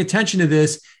paying attention to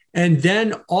this. And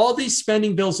then all these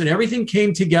spending bills and everything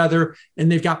came together,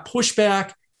 and they've got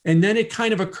pushback. And then it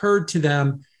kind of occurred to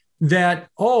them that,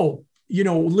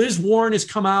 Liz Warren has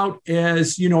come out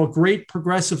as, a great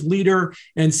progressive leader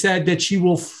and said that she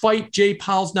will fight Jay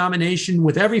Powell's nomination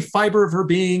with every fiber of her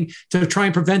being to try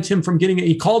and prevent him from getting it.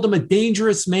 He called him a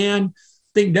dangerous man.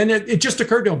 Then it just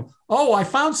occurred to him, I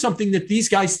found something that these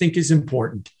guys think is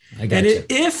important. And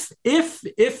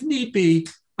if need be,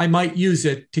 I might use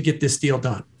it to get this deal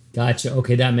done. Gotcha.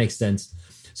 Okay, that makes sense.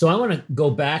 So I want to go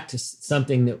back to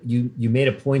something that you made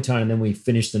a point on, and then we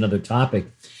finished another topic,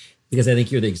 because I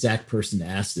think you're the exact person to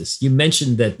ask this. You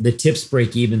mentioned that the TIPS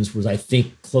break-evens was, I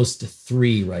think, close to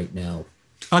 3 right now.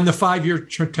 On the 5-year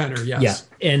tenor, yes. Yeah,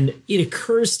 and it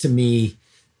occurs to me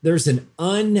there's an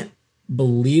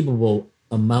unbelievable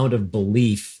amount of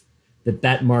belief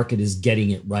that market is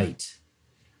getting it right.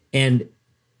 And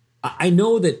I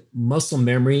know that muscle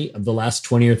memory of the last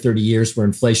 20 or 30 years where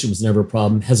inflation was never a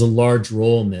problem has a large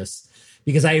role in this,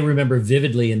 because I remember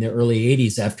vividly in the early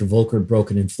 80s after Volcker had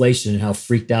broken inflation and how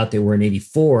freaked out they were in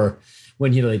 84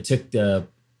 when, they took the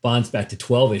bonds back to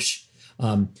 12-ish.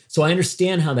 So I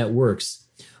understand how that works.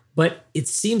 But it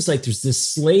seems like there's this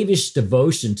slavish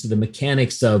devotion to the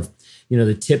mechanics of,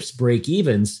 the TIPS break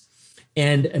evens,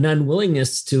 and an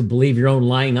unwillingness to believe your own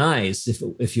lying eyes,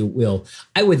 if you will.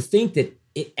 I would think that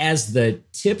as the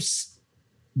TIPS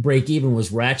break even was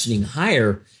ratcheting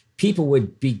higher, people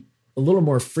would be a little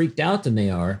more freaked out than they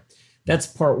are. That's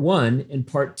part one. And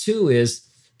part two is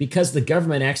because the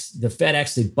Fed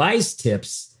actually buys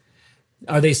TIPS,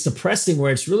 are they suppressing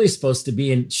where it's really supposed to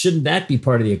be? And shouldn't that be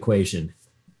part of the equation?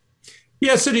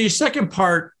 Yeah. So to your second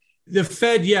part, the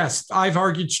Fed, yes, I've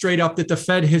argued straight up that the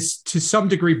Fed has to some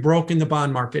degree broken the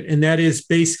bond market. And that is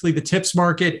basically the TIPS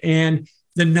market and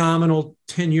the nominal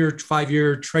 10-year,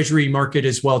 5-year Treasury market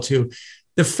as well, too.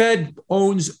 The Fed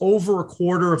owns over a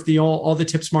quarter of all the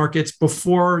TIPS markets.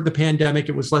 Before the pandemic,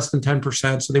 it was less than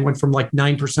 10%. So they went from like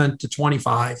 9% to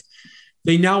 25%.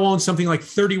 They now own something like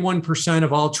 31%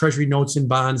 of all Treasury notes and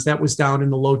bonds. That was down in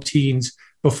the low teens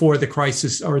before the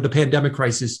crisis or the pandemic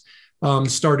crisis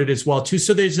started as well, too.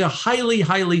 So there's a highly,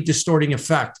 highly distorting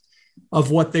effect of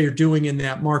what they're doing in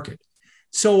that market.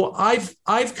 So I've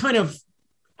kind of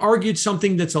argued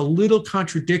something that's a little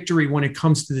contradictory when it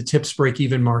comes to the TIPS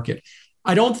break-even market.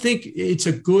 I don't think it's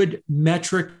a good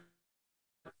metric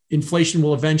inflation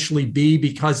will eventually be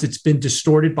because it's been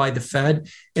distorted by the Fed.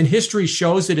 And history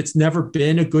shows that it's never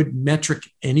been a good metric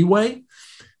anyway.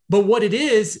 But what it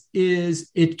is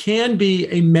it can be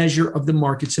a measure of the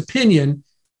market's opinion.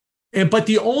 But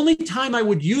the only time I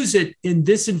would use it in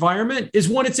this environment is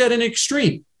when it's at an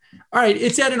extreme. All right,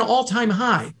 it's at an all-time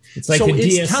high. It's like the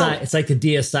DSI. It's like the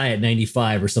DSI at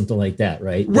 95 or something like that,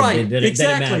 right? Right, then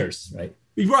exactly. It matters, right?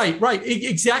 Right.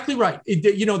 Exactly right.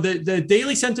 The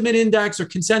daily sentiment index or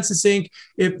consensus Inc.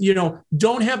 Let's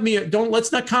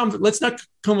not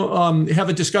have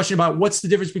a discussion about what's the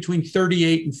difference between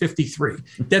 38 and 53.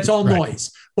 That's all right.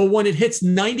 Noise. But when it hits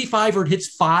 95 or it hits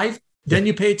 5, then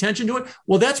you pay attention to it.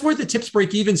 Well, that's where the TIPS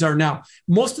break evens are now.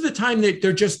 Most of the time,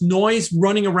 they're just noise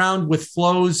running around with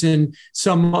flows and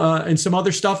some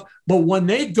other stuff. But when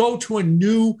they go to a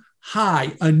new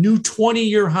high, a new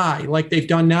 20-year high, like they've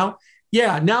done now,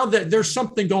 yeah, now that there's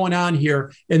something going on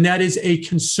here, and that is a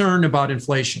concern about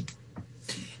inflation.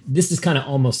 This is kind of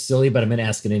almost silly, but I'm going to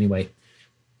ask it anyway.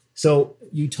 So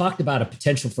you talked about a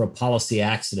potential for a policy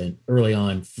accident early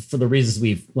on for the reasons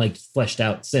we've fleshed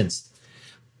out since.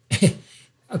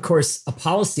 Of course, a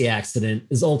policy accident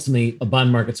is ultimately a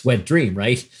bond market's wet dream,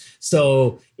 right?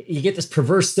 So you get this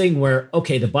perverse thing where,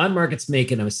 okay, the bond market's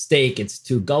making a mistake. It's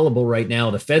too gullible right now.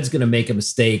 The Fed's going to make a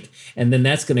mistake, and then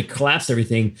that's going to collapse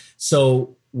everything.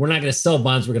 So we're not going to sell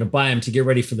bonds. We're going to buy them to get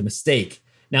ready for the mistake.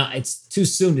 Now, it's too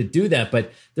soon to do that,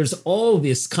 but there's all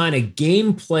this kind of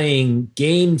game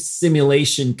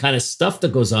simulation kind of stuff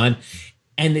that goes on.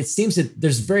 And it seems that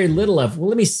there's very little of, well,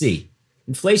 let me see.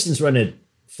 Inflation's running at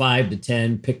 5 to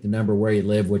 10, pick the number where you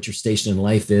live, what your station in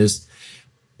life is.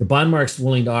 The bond market's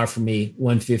willing to offer me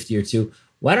 150 or 2.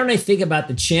 Why don't I think about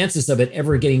the chances of it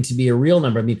ever getting to be a real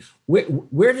number? I mean,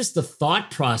 where does the thought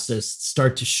process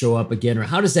start to show up again, or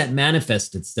how does that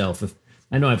manifest itself?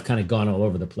 I know I've kind of gone all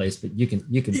over the place, but you can.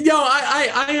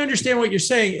 I understand what you're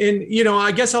saying. And,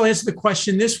 I guess I'll answer the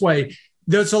question this way.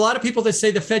 There's a lot of people that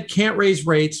say the Fed can't raise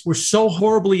rates. We're so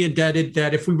horribly indebted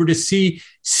that if we were to see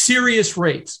serious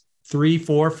rates, 3,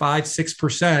 4, 5,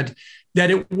 6%,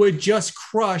 that it would just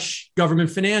crush government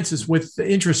finances with the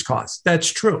interest costs. That's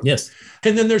true. Yes.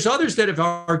 And then there's others that have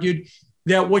argued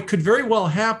that what could very well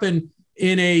happen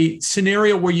in a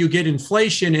scenario where you get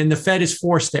inflation and the Fed is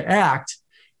forced to act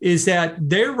is that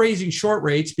they're raising short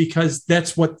rates because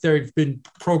that's what they've been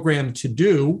programmed to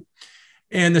do.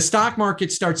 And the stock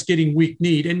market starts getting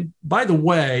weak-kneed. And by the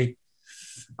way,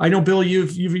 I know, Bill,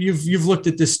 you've looked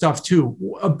at this stuff too.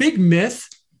 A big myth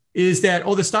is that,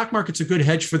 the stock market's a good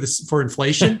hedge for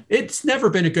inflation. It's never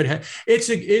been a good hedge.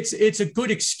 It's a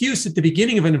good excuse at the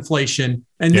beginning of an inflation,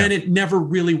 and then it never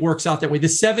really works out that way. The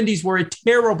 70s were a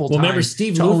terrible time. Well, remember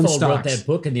Steve Luthold wrote that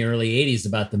book in the early 80s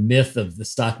about the myth of the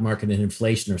stock market and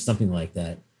inflation or something like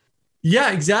that.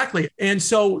 Yeah, exactly. And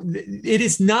so it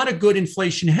is not a good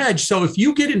inflation hedge. So if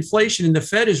you get inflation and the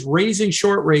Fed is raising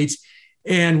short rates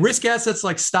and risk assets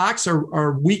like stocks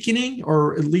are weakening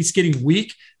or at least getting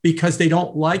weak because they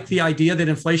don't like the idea that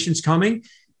inflation's coming,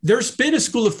 there's been a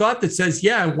school of thought that says,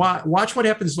 watch what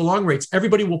happens to long rates.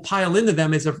 Everybody will pile into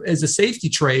them as a safety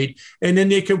trade. And then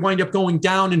they could wind up going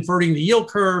down, inverting the yield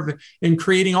curve and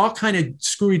creating all kind of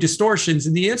screwy distortions.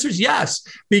 And the answer is yes,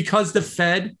 because the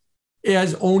Fed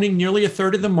as owning nearly a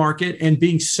third of the market and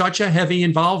being such a heavy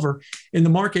involver in the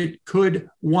market could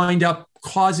wind up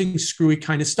causing screwy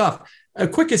kind of stuff. A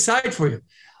quick aside for you.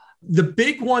 The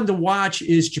big one to watch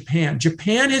is Japan.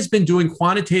 Japan has been doing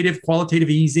qualitative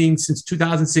easing since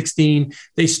 2016.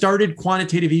 They started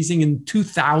quantitative easing in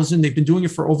 2000. They've been doing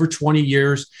it for over 20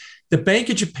 years. The Bank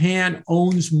of Japan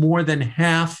owns more than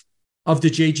half of the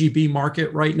JGB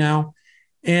market right now.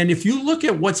 And if you look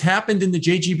at what's happened in the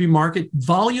JGB market,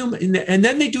 volume, and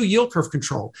then they do yield curve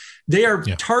control. They are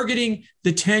targeting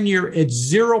the 10-year at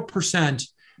 0%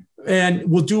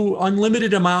 and will do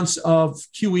unlimited amounts of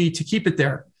QE to keep it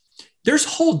there. There's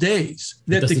whole days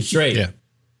that the trade.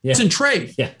 It doesn't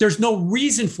trade. Yeah. There's no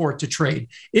reason for it to trade.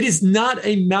 It is not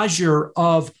a measure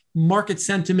of market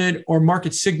sentiment or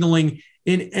market signaling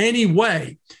in any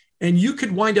way. And you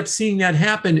could wind up seeing that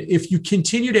happen if you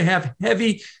continue to have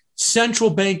heavy central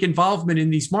bank involvement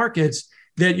in these markets,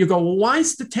 that you go, well, why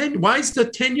is the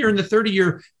 10-year and the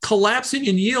 30-year collapsing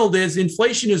in yield as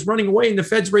inflation is running away and the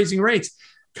Fed's raising rates?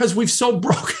 because we've so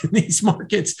broken these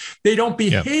markets. They don't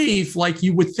behave like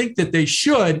you would think that they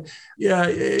should.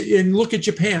 And look at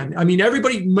Japan. I mean,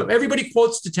 everybody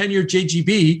quotes the 10-year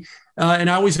JGB. And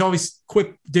I always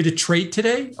quip, did it trade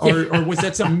today? Or was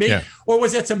that some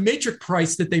matrix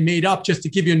price that they made up just to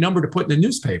give you a number to put in the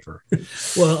newspaper?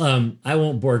 Well, I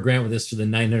won't bore Grant with this for the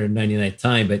 999th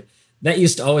time, but that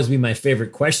used to always be my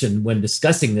favorite question when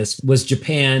discussing this. Was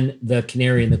Japan the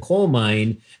canary in the coal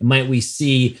mine? Might we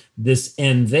see this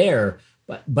end there?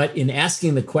 But in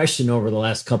asking the question over the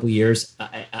last couple of years,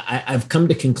 I've come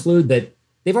to conclude that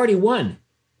they've already won.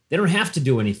 They don't have to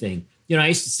do anything. I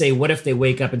used to say, what if they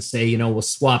wake up and say, we'll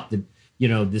swap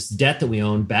this debt that we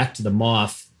own back to the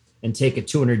MOF and take a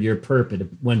 200-year perp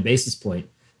at 1 basis point.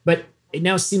 But it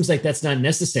now seems like that's not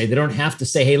necessary. They don't have to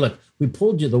say, hey, look, we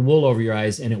pulled you the wool over your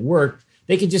eyes and it worked.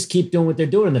 They can just keep doing what they're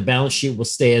doing and the balance sheet will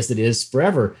stay as it is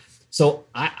forever. So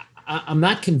I'm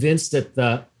not convinced that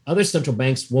the other central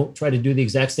banks won't try to do the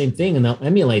exact same thing and they'll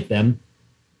emulate them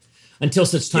until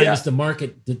such time as the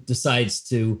market decides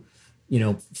to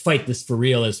fight this for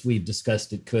real, as we've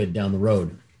discussed it could down the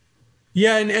road.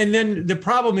 Yeah, and then the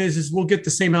problem is we'll get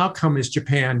the same outcome as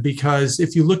Japan, because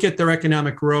if you look at their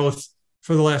economic growth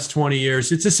for the last 20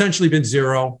 years, it's essentially been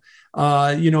zero.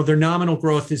 Their nominal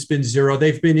growth has been zero.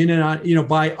 They've been in and out,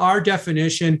 by our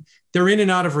definition, they're in and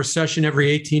out of recession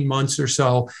every 18 months or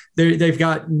so. They've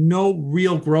got no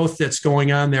real growth that's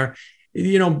going on there.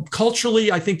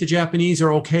 Culturally, I think the Japanese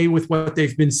are okay with what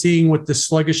they've been seeing with the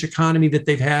sluggish economy that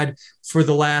they've had for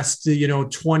the last,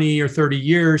 20 or 30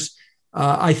 years.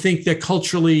 I think that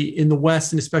culturally in the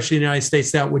West, and especially in the United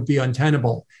States, that would be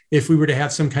untenable if we were to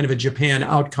have some kind of a Japan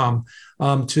outcome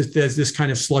to this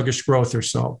kind of sluggish growth or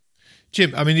so.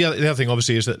 Jim, I mean, the other thing,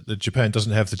 obviously, is that Japan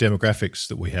doesn't have the demographics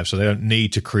that we have, so they don't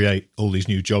need to create all these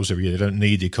new jobs every year. They don't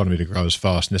need the economy to grow as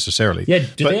fast necessarily. Yeah,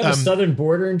 they have a southern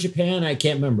border in Japan? I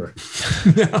can't remember.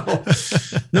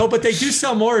 No, but they do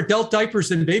sell more adult diapers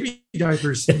than baby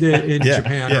diapers in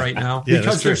Japan right now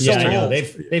because they're so old.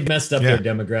 They've messed up their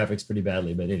demographics pretty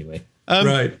badly, but anyway.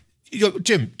 Right.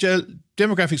 Jim,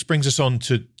 demographics brings us on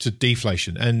to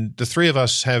deflation, and the three of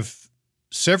us have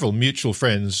several mutual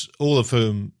friends, all of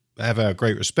whom have our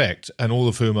great respect, and all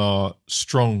of whom are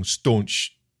strong,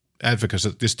 staunch advocates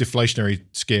that this deflationary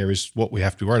scare is what we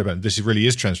have to be worried about. And this really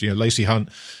is transfer. Lacey Hunt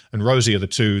and Rosie are the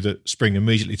two that spring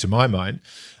immediately to my mind.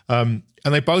 And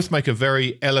they both make a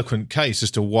very eloquent case as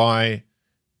to why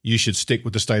you should stick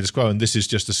with the status quo, and this is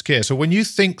just a scare. So when you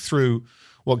think through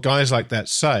what guys like that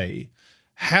say,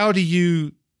 how do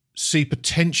you see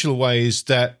potential ways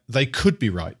that they could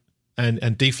be right?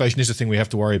 And deflation is the thing we have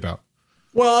to worry about.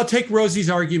 Well, I'll take Rosie's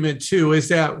argument too, is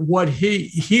that what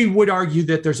he would argue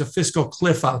that there's a fiscal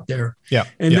cliff out there. Yeah.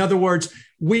 In other words,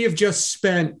 we have just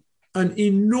spent an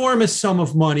enormous sum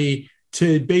of money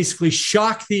to basically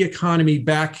shock the economy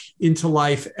back into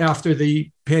life after the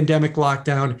pandemic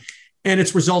lockdown, and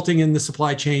it's resulting in the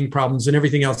supply chain problems and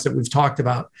everything else that we've talked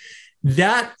about.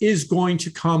 That is going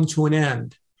to come to an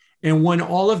end. And when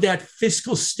all of that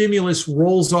fiscal stimulus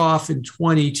rolls off in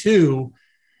 22,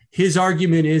 his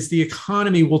argument is the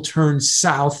economy will turn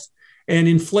south and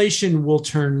inflation will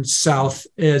turn south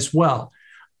as well.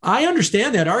 I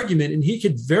understand that argument, and he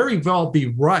could very well be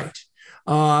right,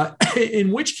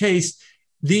 in which case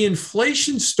the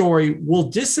inflation story will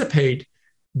dissipate.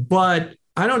 But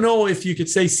I don't know if you could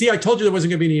say, see, I told you there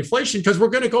wasn't going to be any inflation because we're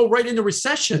going to go right into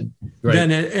recession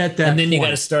then at that And then point. You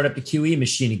got to start up the QE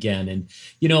machine again. And,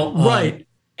 right.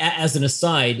 As an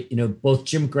aside, both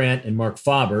Jim Grant and Mark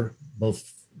Faber,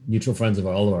 both mutual friends of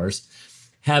all of ours,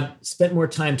 have spent more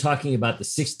time talking about the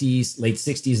 60s, late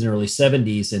 60s and early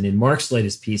 70s. And in Mark's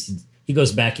latest piece, he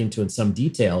goes back into in some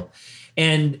detail.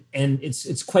 And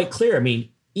it's quite clear. I mean,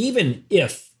 even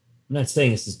if, I'm not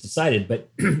saying this is decided, but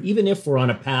even if we're on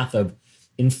a path of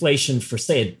inflation for, let's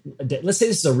say this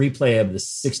is a replay of the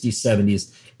 60s,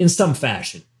 70s in some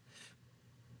fashion,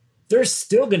 there's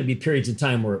still going to be periods of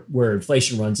time where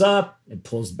inflation runs up and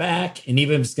pulls back, and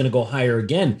even if it's going to go higher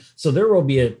again. So there will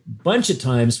be a bunch of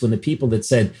times when the people that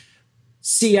said,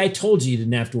 see, I told you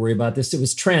didn't have to worry about this. It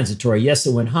was transitory. Yes,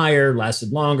 it went higher,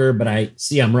 lasted longer, but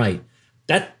I'm right.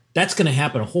 That's going to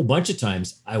happen a whole bunch of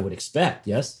times, I would expect.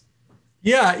 Yes?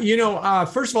 Yeah.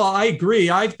 First of all, I agree.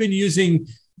 I've been using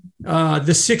the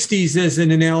 60s as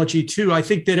an analogy too. I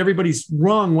think that everybody's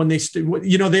wrong when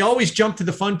they always jump to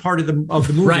the fun part of the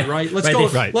movie, right? Let's go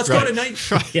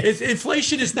to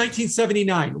inflation is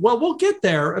 1979. Well, we'll get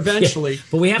there eventually. Yeah,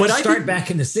 but we have to start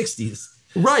back in the 60s.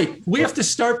 Right. We have to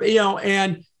start,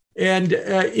 and And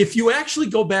if you actually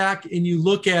go back and you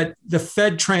look at the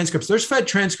Fed transcripts, there's Fed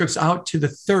transcripts out to the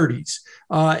 30s.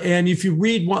 And if you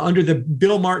read one under the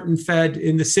Bill Martin Fed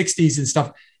in the 60s and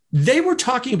stuff, they were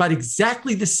talking about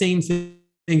exactly the same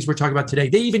things we're talking about today.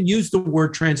 They even used the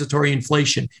word transitory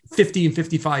inflation 50 and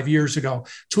 55 years ago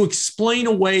to explain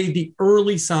away the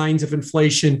early signs of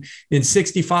inflation in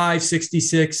 65,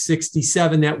 66,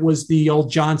 67. That was the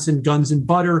old Johnson guns and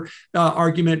butter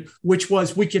argument, which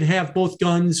was we could have both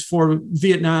guns for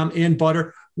Vietnam and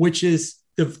butter, which is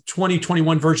the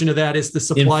 2021 version of that is the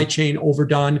supply chain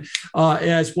overdone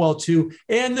as well too.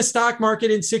 And the stock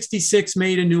market in 66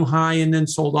 made a new high and then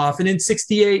sold off. And in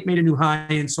 68 made a new high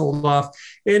and sold off.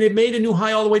 And it made a new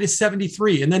high all the way to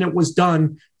 73. And then it was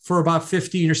done for about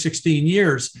 15 or 16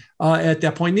 years at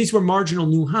that point. And these were marginal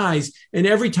new highs. And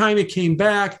every time it came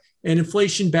back and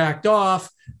inflation backed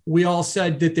off, we all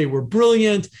said that they were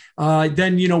brilliant.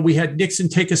 Then, we had Nixon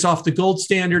take us off the gold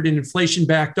standard and inflation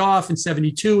backed off in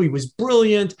 72. He was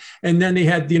brilliant. And then they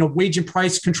had, wage and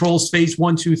price controls phase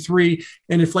 1, 2, 3,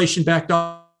 and inflation backed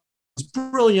off. It was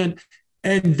brilliant.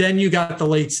 And then you got the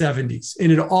late 70s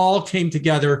and it all came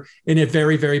together in a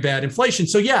very, very bad inflation.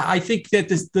 So yeah, I think that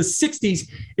the 60s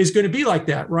is going to be like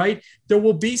that, right? There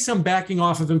will be some backing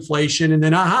off of inflation and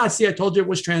then, see, I told you it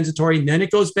was transitory. And then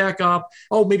it goes back up.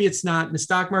 Oh, maybe it's not. And the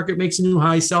stock market makes a new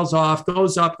high, sells off,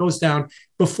 goes up, goes down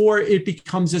before it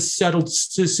becomes a settled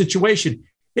situation.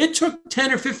 It took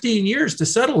 10 or 15 years to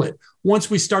settle it once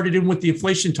we started in with the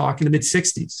inflation talk in the mid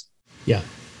 60s. Yeah.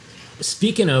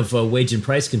 Speaking of wage and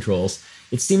price controls,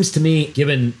 it seems to me,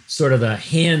 given sort of the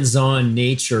hands-on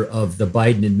nature of the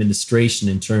Biden administration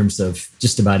in terms of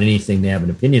just about anything they have an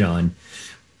opinion on.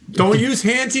 Don't use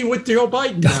handsy with Joe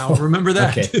Biden now. Remember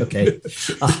that. Okay.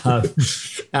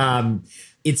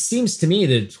 It seems to me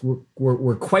that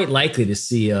we're quite likely to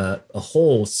see a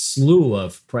whole slew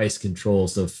of price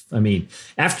controls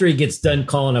after he gets done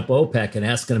calling up OPEC and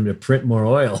asking them to print more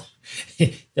oil,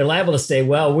 they're liable to say,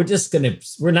 well, we're not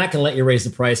going to let you raise the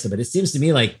price of it. It seems to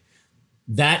me like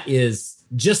that is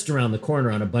just around the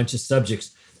corner on a bunch of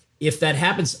subjects. If that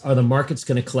happens, are the markets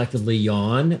going to collectively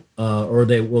yawn, or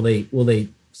will they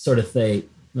sort of say,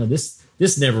 no,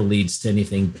 this never leads to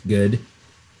anything good?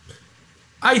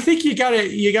 I think you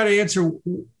gotta answer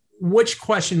which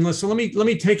question. So let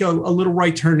me take a little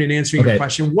right turn in answering your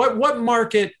question. What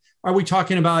market are we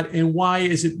talking about, and why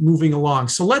is it moving along?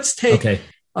 So let's take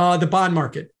the bond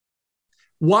market.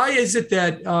 Why is it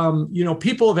that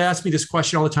people have asked me this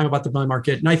question all the time about the bond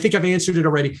market, and I think I've answered it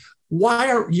already.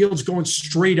 Why are yields going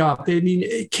straight up? I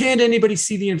mean, can't anybody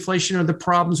see the inflation or the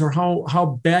problems or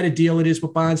how bad a deal it is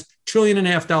with bonds?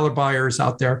 $1.5 trillion buyers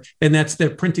out there, and they're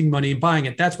printing money and buying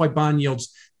it. That's why bond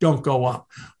yields don't go up.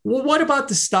 Well, what about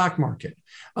the stock market?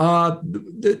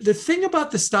 The thing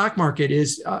about the stock market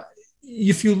is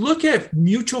if you look at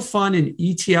mutual fund and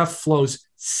ETF flows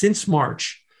since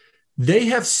March, they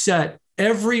have set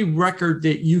every record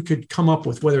that you could come up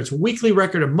with, whether it's a weekly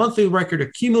record, a monthly record,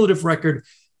 a cumulative record.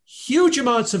 Huge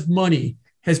amounts of money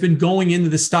has been going into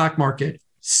the stock market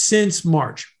since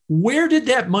March. Where did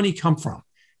that money come from?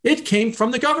 It came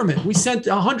from the government. We sent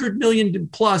 100 million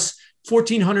plus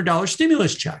 $1,400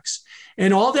 stimulus checks.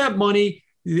 And all that money,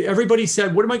 everybody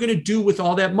said, what am I going to do with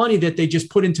all that money that they just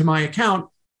put into my account?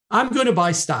 I'm going to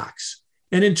buy stocks.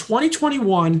 And in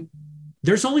 2021,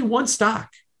 there's only one stock.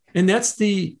 And that's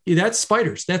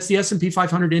Spiders. That's the S&P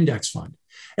 500 index fund.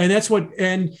 And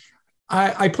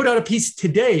I put out a piece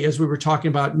today as we were talking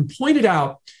about and pointed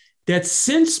out that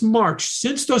since March,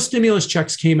 since those stimulus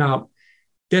checks came out,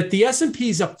 that the S&P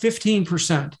is up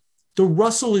 15%. The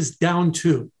Russell is down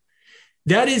 2%.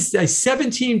 That is a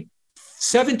 17%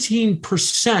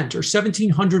 or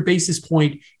 1,700 basis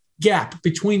point gap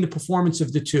between the performance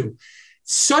of the two.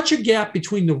 Such a gap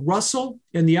between the Russell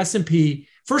and the S&P.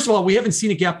 First of all, we haven't seen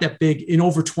a gap that big in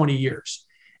over 20 years.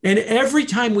 And every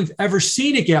time we've ever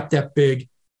seen a gap that big,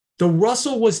 the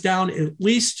Russell was down at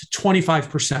least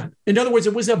 25%. In other words,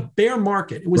 it was a bear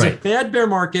market. It was a bad bear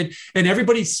market, and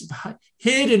everybody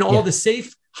hid in all the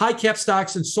safe high cap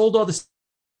stocks and sold all the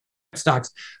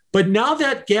stocks. But now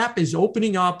that gap is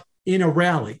opening up in a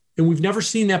rally, and we've never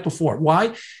seen that before.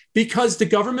 Why? Because the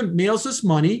government mails us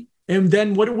money. And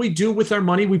then what do we do with our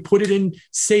money? We put it in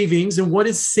savings. And what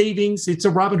is savings? It's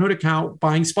a Robinhood account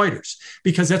buying Spiders,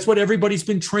 because that's what everybody's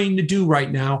been trained to do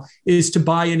right now, is to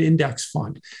buy an index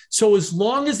fund. So as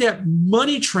long as that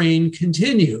money train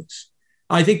continues,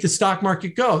 I think the stock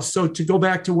market goes. So to go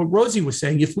back to what Rosie was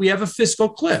saying, if we have a fiscal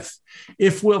cliff,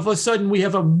 if all of a sudden we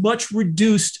have a much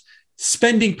reduced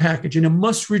spending package and a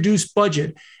much reduced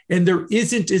budget, and there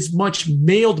isn't as much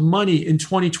mailed money in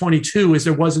 2022 as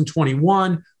there was in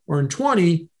 21 or in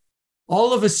 20,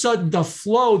 all of a sudden the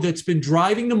flow that's been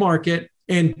driving the market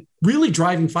and really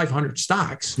driving 500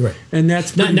 stocks. Right. And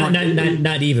that's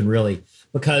not even really,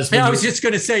 because I was just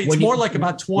going to say it's more like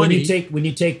about 20. When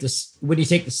you take the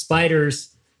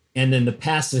spiders and then the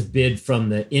passive bid from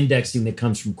the indexing that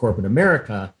comes from corporate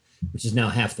America, which is now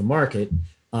half the market,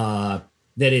 let's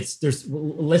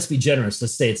be generous.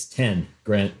 Let's say it's 10,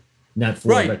 Grant. Not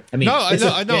 4, right. But I mean,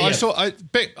 I know.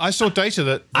 I saw data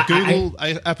that Google,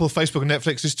 Apple, Facebook, and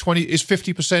Netflix is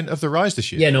 50% of the rise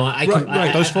this year. Yeah, no,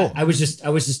 those 4. I was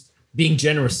just being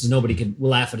generous, so nobody can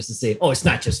laugh at us and say, "Oh, it's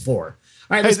not just 4." All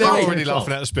right, hey, they're already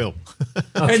laughing at us, Bill.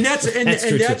 And that's true.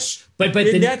 But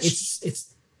then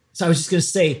it's. So I was just going to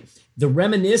say the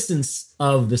reminiscence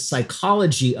of the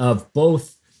psychology of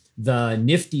both the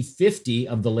Nifty 50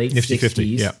 of the late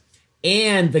 60s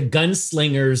and the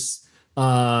gunslingers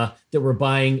that were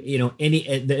buying,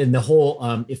 and the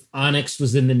whole if Onyx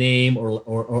was in the name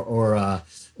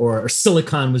or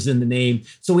Silicon was in the name.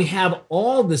 So we have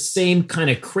all the same kind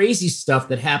of crazy stuff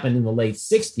that happened in the late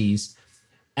 60s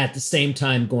at the same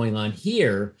time going on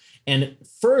here. And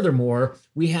furthermore,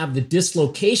 we have the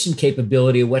dislocation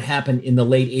capability of what happened in the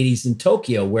late 80s in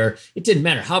Tokyo, where it didn't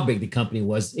matter how big the company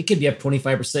was. It could be up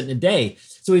 25% in a day.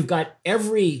 So we've got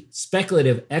every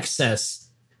speculative excess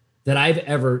that I've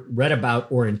ever read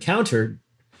about or encountered,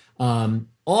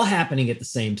 all happening at the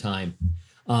same time.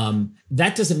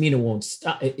 That doesn't mean it won't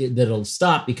stop. That it'll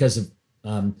stop because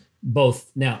of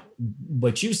both now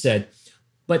what you said,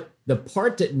 but the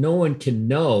part that no one can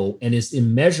know and is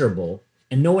immeasurable,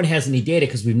 and no one has any data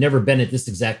because we've never been at this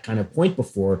exact kind of point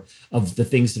before of the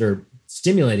things that are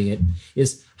stimulating it,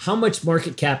 is how much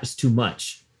market cap is too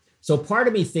much. So part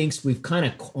of me thinks we've kind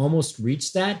of almost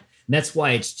reached that. And that's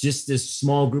why it's just this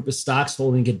small group of stocks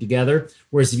holding it together.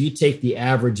 Whereas if you take the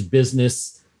average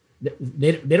business,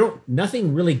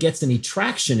 nothing really gets any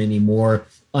traction anymore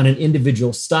on an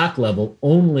individual stock level.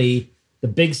 Only the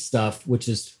big stuff, which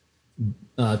is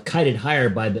kited higher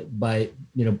by the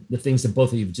things that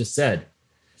both of you have just said.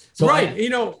 So right.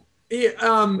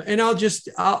 And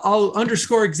I'll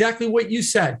underscore exactly what you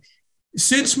said.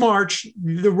 Since March,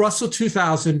 the Russell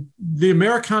 2000, the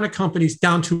Americana companies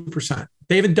down 2%.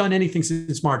 They haven't done anything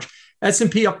since March.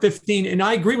 S&P up 15, and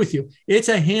I agree with you. It's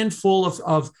a handful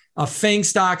of FANG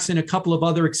stocks and a couple of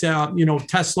other,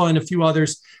 Tesla and a few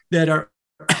others that are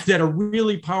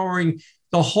really powering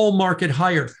the whole market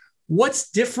higher.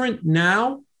 What's different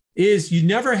now is you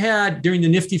never had during the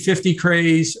Nifty 50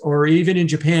 craze, or even in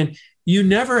Japan, you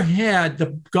never had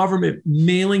the government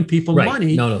mailing people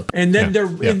money. No. And then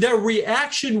their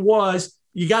reaction was,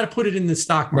 you got to put it in the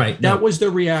stock market. Right. That was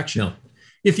their reaction. No.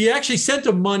 If you actually sent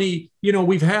them money,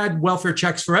 we've had welfare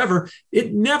checks forever.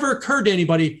 It never occurred to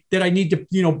anybody that I need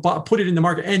to, put it in the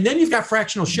market. And then you've got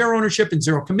fractional share ownership and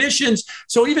zero commissions.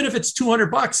 So even if it's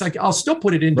 $200, I'll still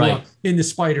put it into in the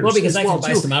spiders. Well, because I can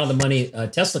buy some out of the money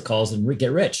Tesla calls and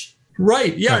get rich.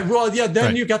 Right. Yeah. Right. Well, yeah.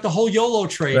 Then you got the whole YOLO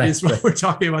trade is what we're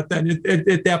talking about then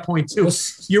at that point too. Well,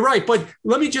 you're right. But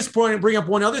let me just bring up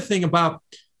one other thing about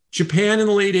Japan in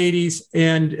the late 80s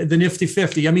and the Nifty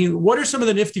 50. I mean, what are some of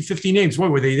the Nifty 50 names? What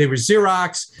were they? They were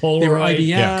Xerox, Polaroid, they were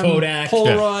IBM, Kodak,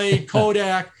 Polaroid,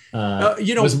 Kodak.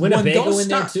 Was Winnebago in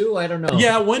there too? I don't know.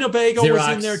 Yeah, Winnebago Xerox, was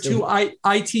in there too.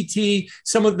 ITT,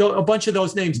 a bunch of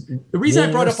those names. The reason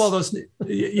I brought up all those,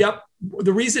 the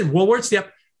reason Woolworths,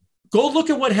 go look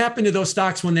at what happened to those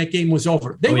stocks when that game was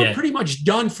over. They were pretty much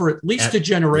done for at least a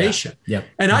generation.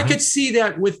 And I could see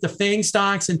that with the FANG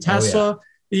stocks and Tesla.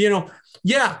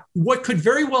 What could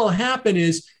very well happen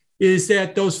is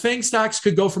that those FANG stocks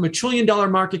could go from $1 trillion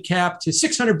market cap to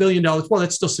 $600 billion. Well,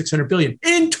 that's still $600 billion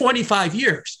in 25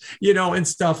 years, and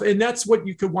stuff. And that's what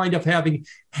you could wind up having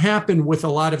happen with a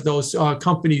lot of those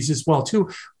companies as well, too.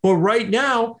 But right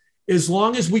now, as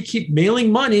long as we keep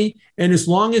mailing money and as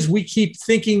long as we keep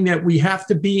thinking that we have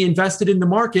to be invested in the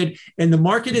market, and the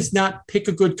market is not pick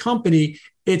a good company,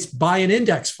 it's buy an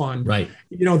index fund. Right.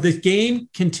 The game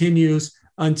continues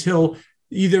until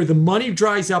either the money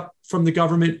dries up from the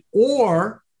government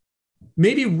or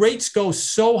maybe rates go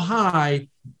so high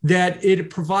that it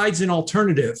provides an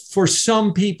alternative for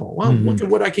some people. Well, look at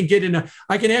what I can get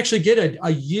I can actually get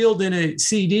a yield in a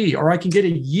CD, or I can get a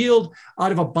yield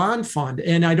out of a bond fund,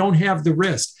 and I don't have the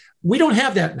risk. We don't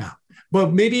have that now.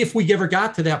 But maybe if we ever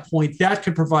got to that point, that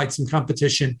could provide some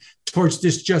competition towards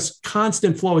this just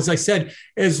constant flow. As I said,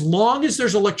 as long as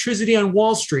there's electricity on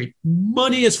Wall Street,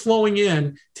 money is flowing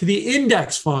in to the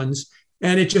index funds,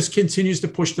 and it just continues to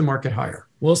push the market higher.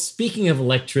 Well, speaking of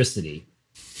electricity.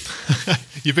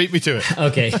 You beat me to it.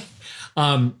 Okay.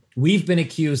 We've been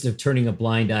accused of turning a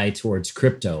blind eye towards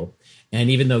crypto. And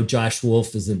even though Josh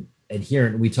Wolf is an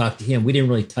adherent, we talked to him, we didn't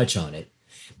really touch on it.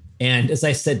 And as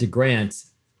I said to Grant,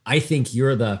 I think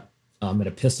you're I'm going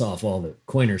to piss off all the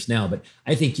coiners now, but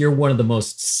I think you're one of the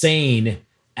most sane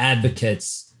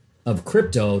advocates of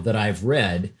crypto that I've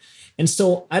read. And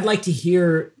so I'd like to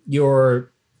hear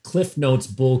your Cliff Notes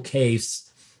bull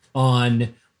case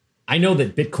on, I know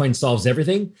that Bitcoin solves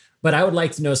everything, but I would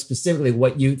like to know specifically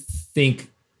what you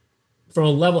think from a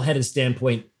level-headed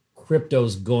standpoint,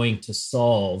 crypto's going to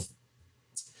solve.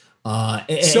 And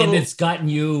it's gotten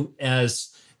you as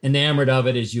enamored of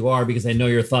it as you are, because I know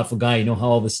you're a thoughtful guy. You know how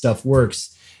all this stuff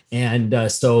works.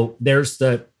 And so there's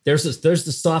the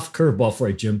soft curveball for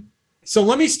you, Jim. So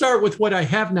let me start with what I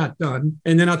have not done,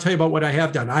 and then I'll tell you about what I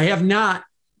have done. I have not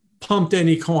pumped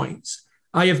any coins.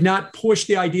 I have not pushed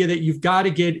the idea that you've got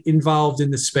to get involved in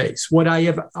the space. What I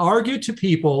have argued to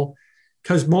people,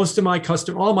 because most of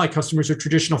all my customers are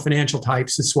traditional financial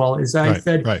types as well, is I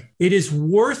said, it is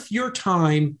worth your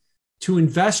time to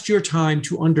invest your time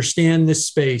to understand this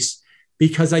space,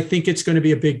 because I think it's going to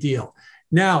be a big deal.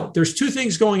 Now, there's two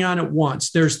things going on at once.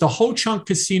 There's the Ho Chunk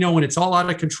casino, and it's all out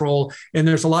of control, and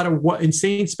there's a lot of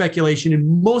insane speculation,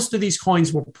 and most of these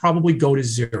coins will probably go to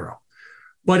zero.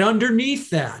 But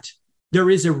underneath that, there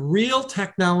is a real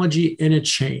technology and a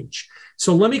change.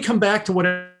 So let me come back to what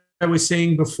I was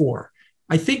saying before.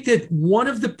 I think that one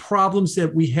of the problems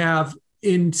that we have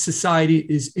in society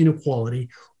is inequality.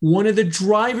 One of the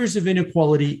drivers of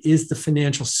inequality is the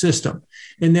financial system,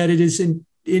 and that it is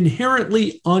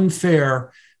inherently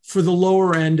unfair for the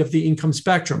lower end of the income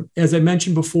spectrum. As I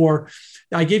mentioned before,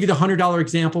 I gave you the $100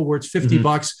 example where it's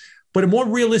 $50, but a more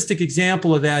realistic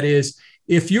example of that is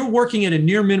if you're working at a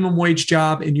near minimum wage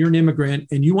job and you're an immigrant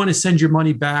and you want to send your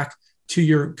money back to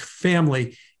your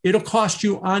family, it'll cost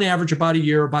you on average about a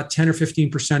year, about 10 or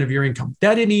 15% of your income.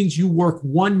 That means you work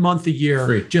 1 month a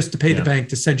year just to pay the bank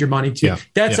to send your money to.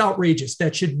 That's outrageous.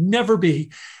 That should never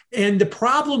be. And the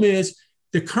problem is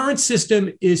the current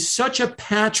system is such a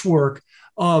patchwork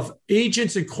of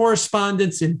agents and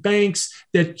correspondents and banks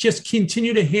that just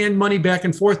continue to hand money back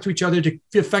and forth to each other to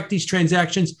affect these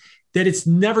transactions, that it's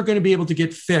never going to be able to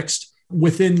get fixed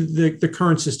within the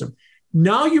current system.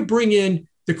 Now you bring in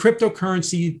the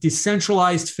cryptocurrency,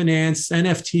 decentralized finance,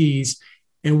 NFTs,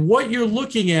 and what you're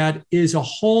looking at is a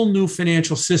whole new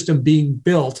financial system being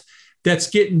built that's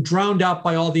getting drowned out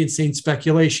by all the insane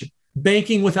speculation.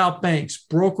 Banking without banks,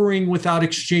 brokering without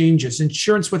exchanges,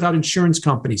 insurance without insurance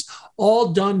companies,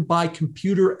 all done by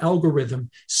computer algorithm,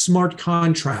 smart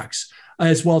contracts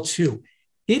as well too.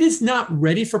 It is not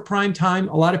ready for prime time.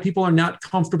 A lot of people are not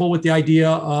comfortable with the idea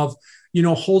of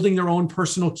holding their own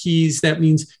personal keys. That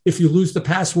means if you lose the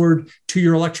password to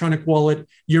your electronic wallet,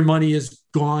 your money is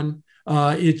gone.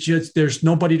 There's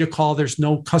nobody to call. There's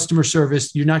no customer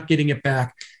service. You're not getting it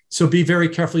back. So be very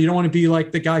careful. You don't want to be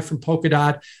like the guy from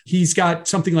Polkadot. He's got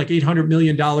something like $800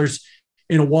 million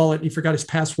in a wallet. And he forgot his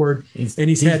password. He's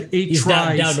had 8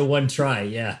 tries. He's down to 1 try.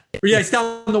 Yeah. Yeah. He's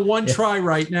down to 1 try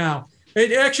right now.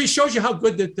 It actually shows you how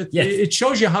good it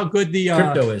shows you how good the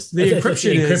crypto is. The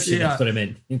encryption is. Yeah. That's what I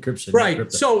meant. Encryption. Right.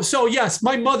 So yes,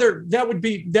 my mother,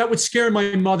 that would scare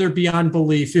my mother beyond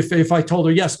belief if I told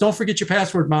her, yes, don't forget your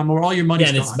password, Mom, or all your money's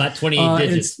gone. And it's about 28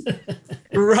 digits.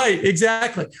 Right.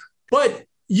 Exactly. But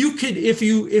you could, if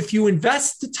you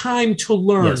invest the time to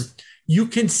learn, you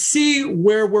can see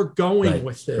where we're going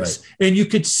with this, and you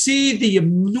could see the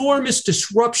enormous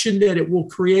disruption that it will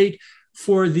create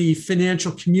for the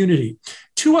financial community.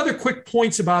 2 other quick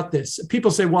points about this. People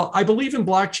say, well, I believe in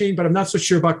blockchain, but I'm not so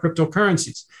sure about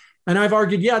cryptocurrencies. And I've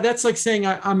argued, that's like saying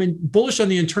I'm bullish on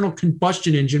the internal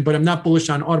combustion engine, but I'm not bullish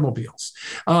on automobiles.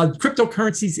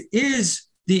 Cryptocurrencies is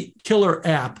the killer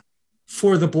app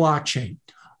for the blockchain.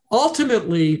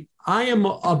 Ultimately, I am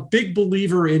a big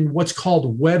believer in what's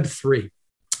called Web3.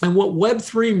 And what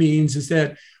Web3 means is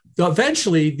that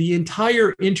eventually the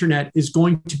entire internet is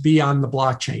going to be on the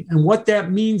blockchain. And what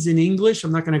that means in English,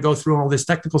 I'm not going to go through all this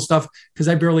technical stuff because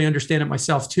I barely understand it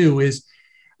myself too, is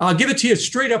I'll give it to you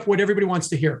straight up what everybody wants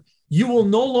to hear. You will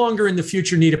no longer in the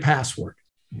future need a password.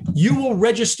 You will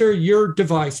register your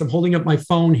device. I'm holding up my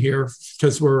phone here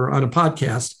because we're on a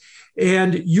podcast.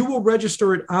 And you will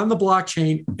register it on the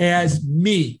blockchain as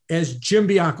me, as Jim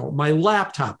Bianco, my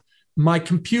laptop, my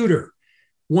computer.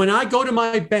 When I go to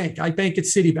my bank, I bank at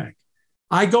Citibank.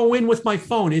 I go in with my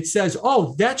phone. It says,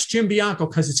 oh, that's Jim Bianco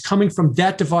because it's coming from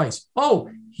that device. Oh,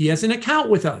 he has an account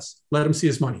with us. Let him see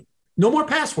his money. No more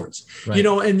passwords. Right.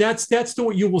 And that's the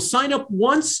way you will sign up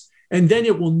once, and then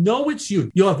it will know it's you.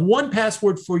 You'll have one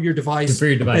password for your device.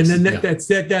 And then that's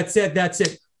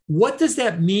it. What does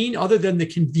that mean other than the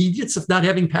convenience of not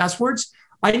having passwords?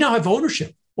 I now have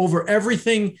ownership over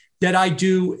everything that I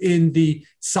do in the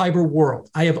cyber world.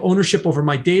 I have ownership over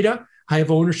my data, I have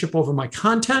ownership over my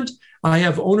content. I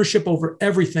have ownership over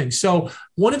everything. So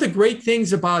one of the great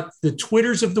things about the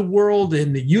Twitters of the world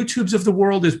and the YouTubes of the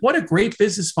world is what a great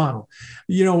business model.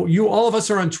 All of us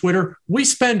are on Twitter. We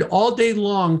spend all day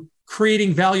long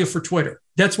creating value for Twitter.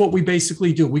 That's what we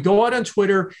basically do. We go out on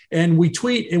Twitter and we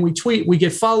tweet and we tweet. We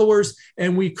get followers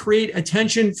and we create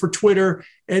attention for Twitter.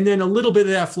 And then a little bit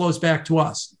of that flows back to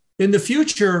us. In the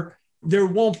future, there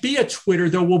won't be a Twitter.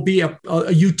 There will be a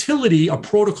utility, a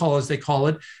protocol, as they call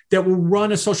it, that will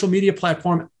run a social media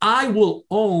platform. I will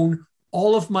own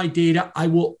all of my data. I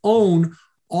will own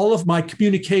all of my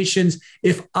communications.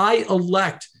 If I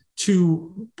elect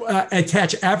to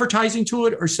attach advertising to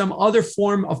it or some other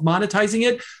form of monetizing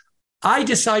it, I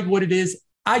decide what it is.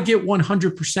 I get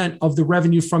 100% of the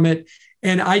revenue from it.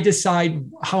 And I decide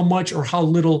how much or how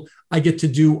little I get to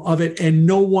do of it. And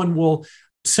no one will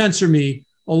censor me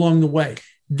along the way.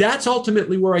 That's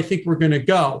ultimately where I think we're going to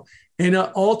go. And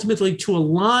ultimately, to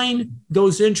align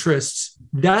those interests,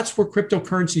 that's where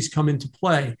cryptocurrencies come into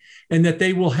play and that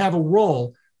they will have a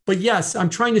role. But yes, I'm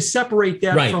trying to separate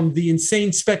that from the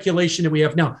insane speculation that we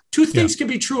have now. Two things can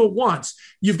be true at once.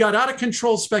 You've got out of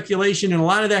control speculation, and a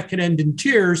lot of that can end in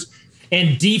tears.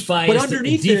 And DeFi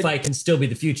can still be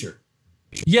the future.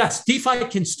 Yes, DeFi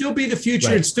can still be the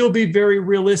future and still be very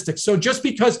realistic. So just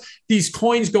because these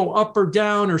coins go up or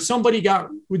down, or somebody got,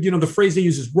 the phrase they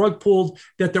use is rug pulled,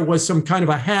 that there was some kind of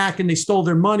a hack and they stole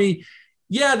their money.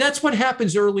 Yeah, that's what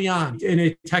happens early on in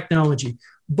a technology.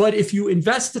 But if you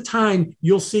invest the time,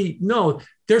 you'll see, no,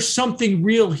 there's something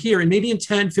real here. And maybe in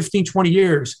 10, 15, 20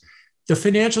 years, the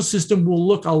financial system will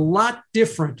look a lot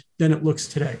different than it looks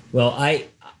today. Well, I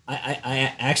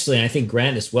actually, and I think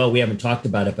Grant as well, we haven't talked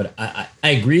about it, but I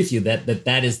agree with you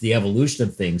that is the evolution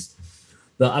of things.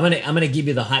 But I'm gonna give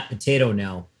you the hot potato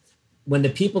now. When the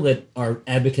people that are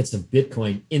advocates of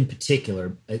Bitcoin in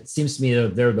particular, it seems to me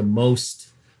that they're the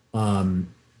most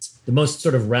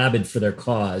sort of rabid for their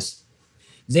cause.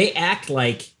 They act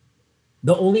like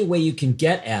the only way you can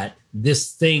get at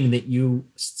this thing that you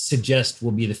suggest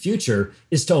will be the future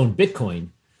is to own Bitcoin,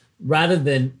 rather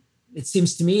than, it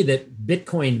seems to me that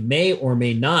Bitcoin may or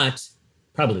may not,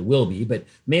 probably will be, but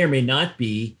may or may not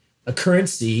be a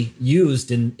currency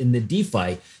used in the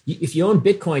DeFi. If you own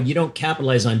Bitcoin, you don't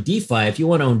capitalize on DeFi. If you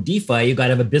want to own DeFi, you got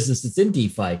to have a business that's in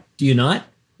DeFi. Do you not?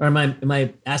 Or am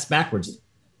I asked backwards?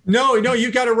 No,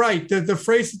 you got it right. The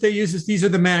phrase that they use is these are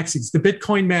the maxis. The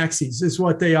Bitcoin maxis is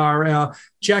what they are.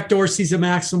 Jack Dorsey's a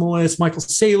maximalist. Michael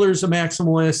Saylor's a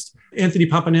maximalist. Anthony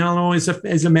Pompliano is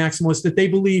a maximalist, that they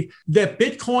believe that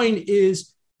Bitcoin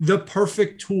is the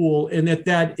perfect tool and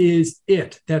that is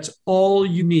it. That's all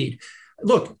you need.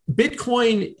 Look,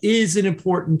 Bitcoin is an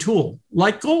important tool,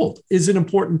 like gold is an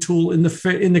important tool in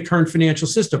the current financial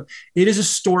system. It is a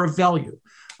store of value.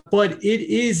 But it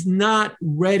is not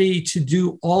ready to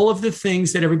do all of the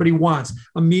things that everybody wants.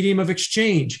 A medium of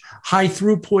exchange, high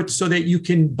throughput so that you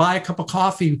can buy a cup of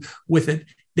coffee with it.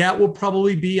 That will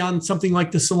probably be on something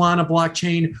like the Solana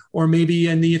blockchain, or maybe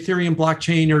in the Ethereum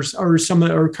blockchain, or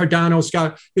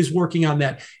Cardano is working on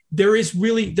that. There is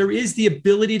the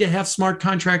ability to have smart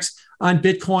contracts on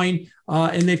Bitcoin,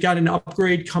 and they've got an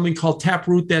upgrade coming called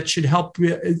Taproot that should help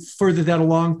further that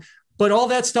along. But all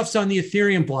that stuff's on the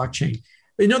Ethereum blockchain.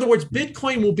 In other words,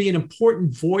 Bitcoin will be an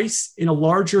important voice in a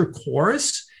larger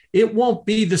chorus. It won't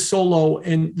be the solo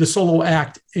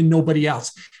act and nobody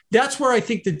else. That's where I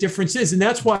think the difference is. And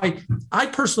that's why I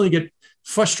personally get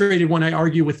frustrated when I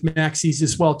argue with maxis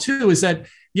as well, too, is that,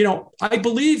 I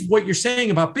believe what you're saying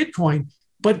about Bitcoin,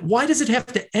 but why does it have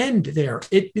to end there?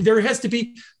 There has to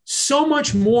be so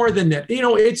much more than that.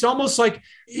 It's almost like,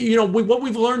 what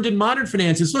we've learned in modern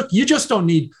finance is, look, you just don't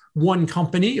need one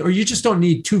company, or you just don't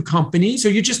need two companies, or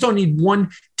you just don't need one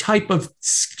type of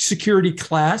security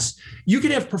class. You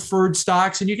can have preferred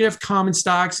stocks, and you can have common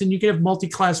stocks, and you can have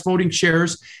multi-class voting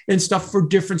shares and stuff for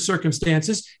different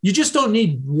circumstances. You just don't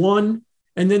need one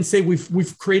and then say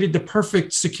we've created the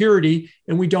perfect security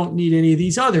and we don't need any of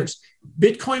these others.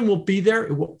 Bitcoin will be there.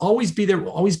 It will always be there. It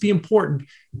will always be important.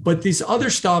 But this other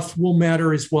stuff will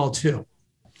matter as well, too.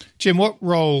 Jim, what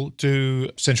role do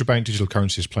central bank digital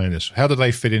currencies play in this? How do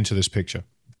they fit into this picture?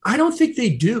 I don't think they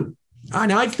do.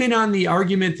 And I've been on the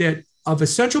argument that of a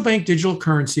central bank digital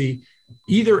currency,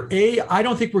 either I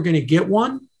don't think we're going to get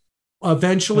one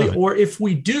eventually, or if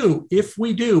we do,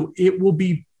 it will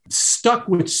be stuck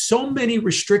with so many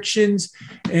restrictions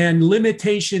and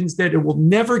limitations that it will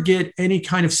never get any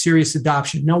kind of serious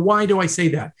adoption. Now, why do I say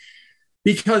that?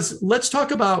 Because let's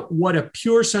talk about what a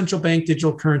pure central bank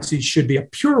digital currency should be, a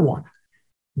pure one.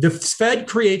 The Fed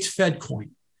creates FedCoin.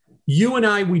 You and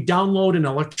I, we download an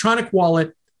electronic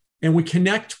wallet and we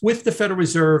connect with the Federal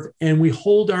Reserve and we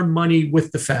hold our money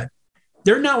with the Fed.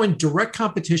 They're now in direct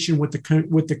competition with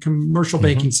the commercial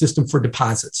banking system for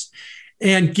deposits.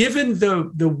 And given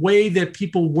the way that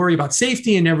people worry about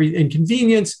safety and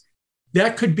convenience,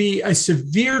 that could be a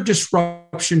severe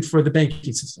disruption for the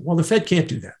banking system. Well, the Fed can't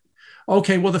do that.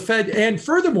 Okay, well, the Fed, and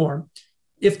furthermore,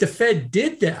 if the Fed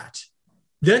did that,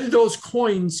 then those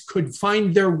coins could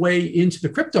find their way into the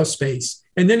crypto space.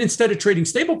 And then instead of trading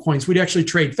stable coins, we'd actually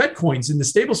trade Fed coins in the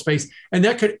stable space. And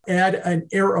that could add an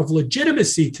air of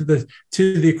legitimacy to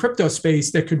the crypto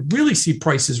space that could really see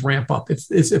prices ramp up if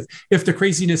the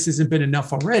craziness hasn't been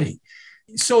enough already.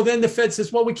 So then the Fed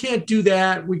says, well, we can't do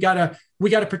that. We gotta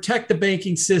protect the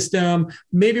banking system.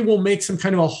 Maybe we'll make some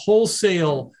kind of a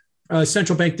wholesale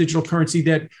central bank digital currency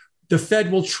that the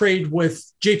Fed will trade with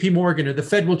JP Morgan, or the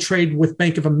Fed will trade with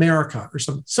Bank of America or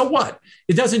something. So what?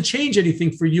 It doesn't change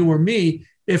anything for you or me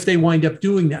if they wind up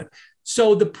doing that.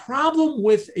 So the problem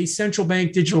with a central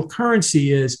bank digital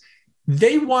currency is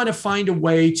they want to find a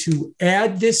way to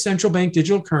add this central bank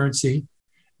digital currency,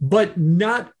 but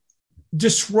not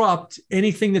disrupt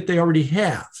anything that they already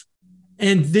have.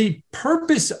 And the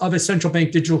purpose of a central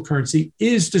bank digital currency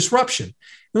is disruption.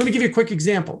 Let me give you a quick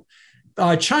example.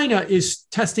 China is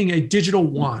testing a digital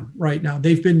yuan right now.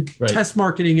 They've been test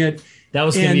marketing it. That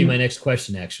was going to be my next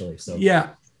question, actually. So yeah,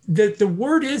 the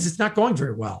word is it's not going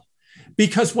very well,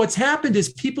 because what's happened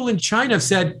is people in China have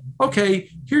said,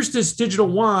 okay, here's this digital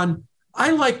yuan.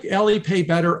 I like Alipay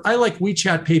better. I like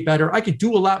WeChat Pay better. I could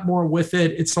do a lot more with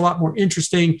it. It's a lot more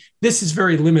interesting. This is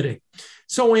very limiting.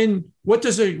 So what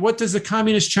does the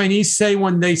communist Chinese say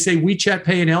when they say WeChat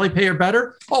Pay and Alipay are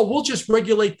better? Oh, we'll just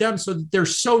regulate them so that they're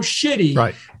so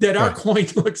shitty that our coin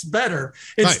looks better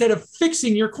instead of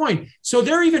fixing your coin. So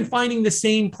they're even finding the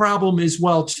same problem as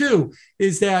well too,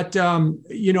 is that,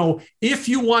 if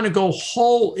you want to go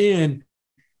whole in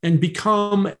and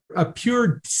become a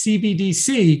pure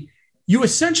CBDC, you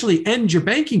essentially end your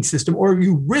banking system, or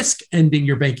you risk ending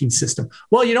your banking system.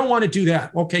 Well, you don't want to do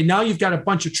that. Okay, now you've got a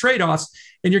bunch of trade-offs,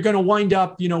 and you're going to wind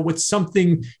up, with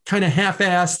something kind of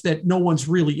half-assed that no one's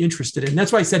really interested in.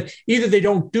 That's why I said either they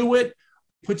don't do it,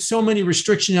 put so many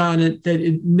restrictions on it that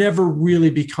it never really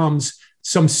becomes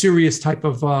some serious type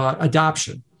of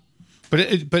adoption.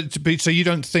 But so you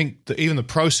don't think that even the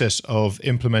process of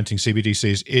implementing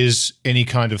CBDCs is any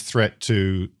kind of threat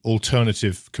to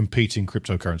alternative competing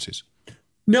cryptocurrencies?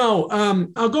 No,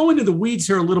 I'll go into the weeds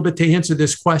here a little bit to answer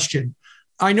this question.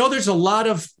 I know there's a lot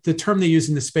of, the term they use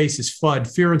in the space is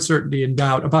FUD, fear, uncertainty, and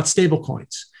doubt, about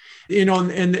stablecoins. And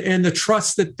the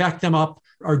trusts that back them up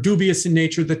are dubious in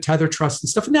nature, the Tether trust and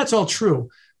stuff, and that's all true.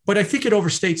 But I think it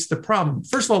overstates the problem.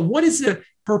 First of all, what is the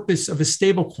purpose of a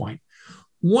stablecoin?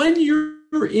 When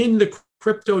you're in the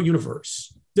crypto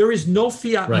universe, there is no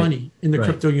fiat money in the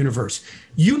crypto universe.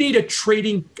 You need a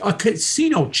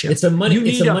casino chip. It's a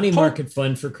money market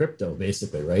fund for crypto,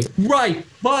 basically, right? Right.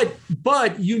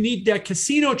 But you need that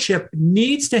casino chip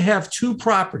needs to have two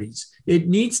properties. It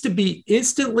needs to be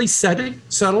instantly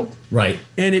settled. Right.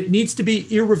 And it needs to be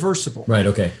irreversible. Right.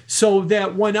 Okay. So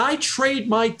that when I trade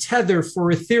my Tether for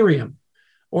Ethereum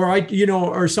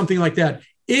or something like that,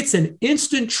 it's an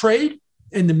instant trade.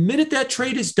 And the minute that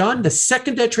trade is done, the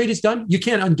second that trade is done, you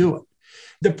can't undo it.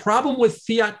 The problem with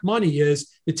fiat money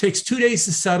is it takes 2 days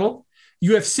to settle.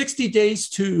 You have 60 days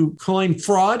to claim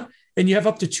fraud, and you have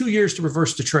up to 2 years to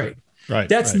reverse the trade. Right.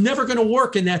 That's never going to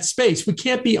work in that space. We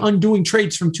can't be undoing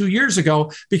trades from 2 years ago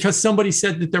because somebody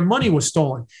said that their money was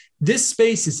stolen. This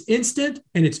space is instant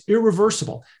and it's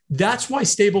irreversible. That's why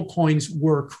stable coins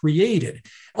were created.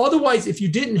 Otherwise, if you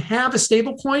didn't have a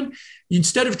stable coin,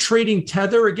 instead of trading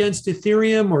Tether against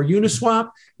Ethereum or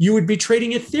Uniswap, you would be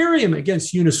trading Ethereum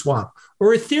against Uniswap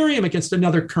or Ethereum against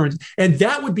another currency. And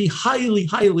that would be highly,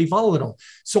 highly volatile.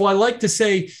 So I like to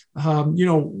say,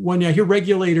 when I hear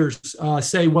regulators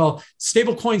say, well,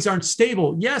 stable coins aren't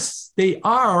stable. Yes, they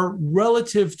are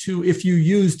relative to if you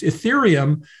used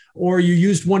Ethereum or you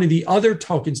used one of the other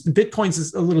tokens. The Bitcoins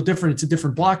is a little different. It's a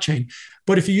different blockchain.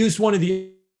 But if you used one of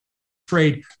the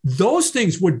trade, those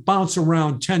things would bounce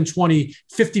around 10, 20,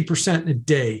 50% in a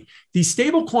day. These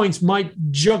stable coins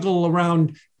might juggle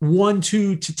around 1,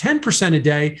 2 to 10% a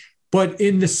day. But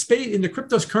in the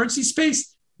cryptocurrency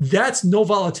space, that's no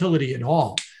volatility at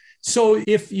all. So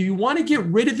if you want to get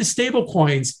rid of the stable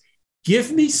coins,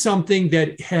 give me something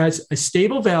that has a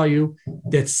stable value,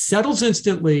 that settles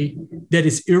instantly, that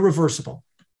is irreversible.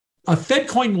 A Fed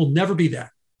coin will never be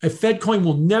that. A Fed coin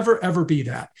will never, ever be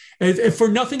that. And for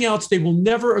nothing else, they will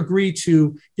never agree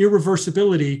to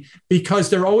irreversibility because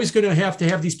they're always going to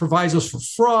have these provisos for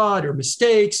fraud or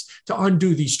mistakes to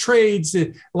undo these trades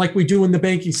like we do in the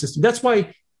banking system. That's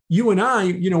why you and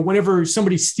I, whenever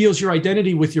somebody steals your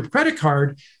identity with your credit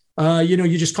card,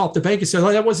 you just call up the bank and say,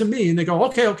 "Oh, that wasn't me." And they go,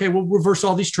 okay, we'll reverse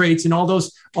all these trades and all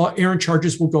those errant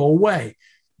charges will go away.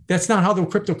 That's not how the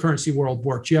cryptocurrency world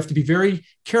works. You have to be very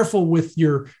careful with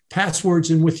your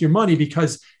passwords and with your money,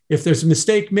 because if there's a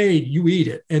mistake made, you eat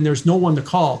it and there's no one to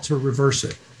call to reverse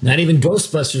it. Not even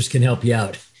Ghostbusters can help you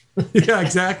out. Yeah,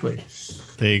 exactly.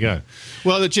 There you go.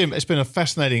 Well, Jim, it's been a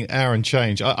fascinating hour and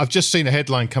change. I've just seen a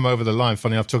headline come over the line.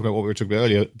 Funny, I've talked about what we were talking about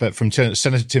earlier, but from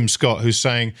Senator Tim Scott, who's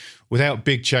saying without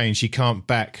big change, he can't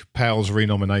back Powell's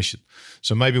renomination.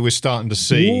 So maybe we're starting to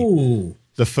see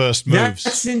the first moves.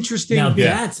 That's interesting. Now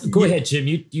go ahead, Jim.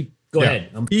 You go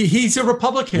ahead. He's a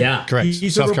Republican. Yeah, correct.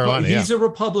 He's South Carolina. He's a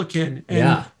Republican.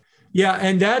 And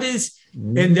and that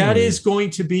is going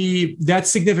to be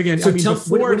significant. So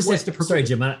sorry,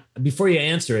 Jim. Before you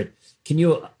answer it, can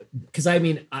you? Because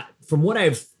from what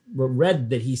I've read,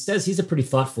 that he says he's a pretty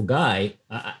thoughtful guy,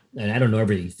 and I don't know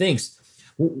everything he thinks.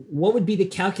 What would be the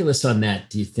calculus on that?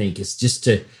 Do you think it's just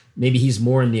maybe he's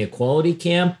more in the equality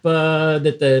camp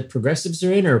that the progressives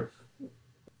are in, or?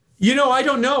 I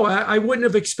don't know. I wouldn't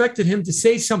have expected him to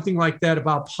say something like that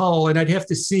about Powell, and I'd have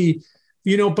to see.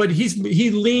 But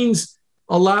he leans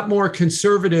a lot more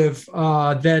conservative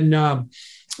than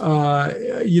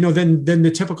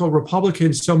the typical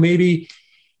Republican. So maybe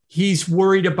he's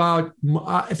worried about.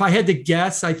 If I had to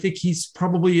guess, I think he's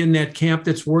probably in that camp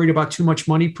that's worried about too much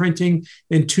money printing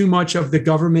and too much of the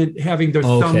government having their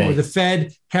thumb, or the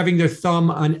Fed having their thumb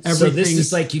on everything. So this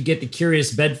is like you get the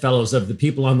curious bedfellows of the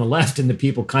people on the left and the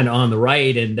people kind of on the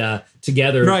right, and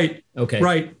together. Right. Okay.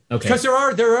 Right. Okay. Because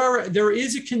there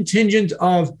is a contingent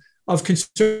of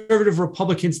conservative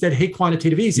Republicans that hate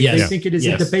quantitative easing. Yes. They think it is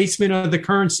a debasement of the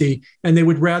currency, and they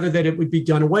would rather that it would be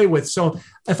done away with. So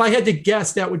if I had to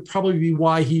guess, that would probably be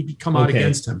why he'd come out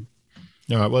against him.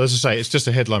 All right. Well, as I say, it's just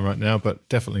a headline right now, but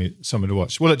definitely something to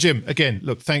watch. Well, Jim, again,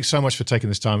 look, thanks so much for taking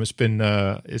this time. It's been,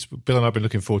 Bill and I've been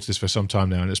looking forward to this for some time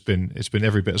now, and it's been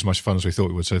every bit as much fun as we thought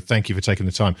it would. So thank you for taking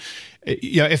the time.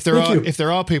 If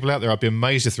there are people out there, I'd be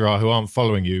amazed if there are, who aren't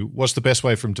following you. What's the best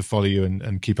way for them to follow you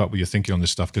and keep up with your thinking on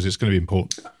this stuff? Because it's going to be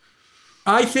important.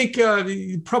 I think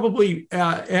probably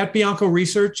at Bianco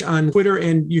Research on Twitter,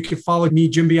 and you can follow me,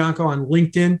 Jim Bianco, on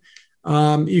LinkedIn.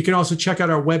 You can also check out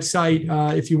our website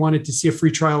if you wanted to see a free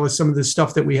trial of some of the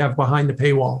stuff that we have behind the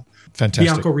paywall.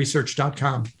 Fantastic.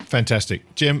 BiancoResearch.com.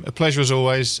 Fantastic. Jim, a pleasure as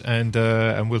always, and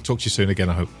we'll talk to you soon again,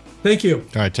 I hope. Thank you.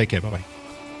 All right, take care. Bye-bye.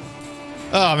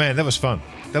 Oh, man, that was fun.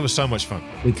 That was so much fun.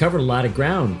 We covered a lot of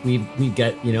ground. We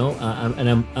got,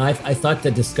 I thought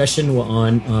the discussion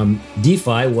on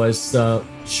DeFi was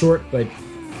short but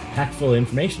packed full of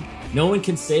information. No one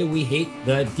can say we hate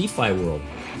the DeFi world.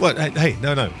 Well, hey,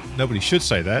 no, nobody should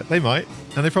say that. They might,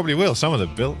 and they probably will. Some of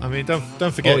them, Bill. I mean, don't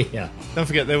forget. Oh yeah. Don't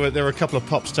forget there were a couple of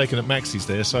pops taken at Maxi's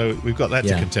there, so we've got that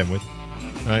to contend with,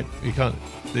 right? You can't.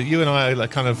 You and I are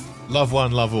kind of love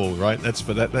one, love all, right? That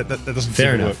doesn't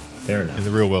Fair enough. work. Fair enough. In the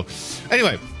real world.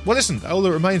 Anyway, well, listen. All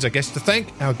that remains, I guess, to thank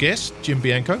our guest, Jim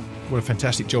Bianco. What a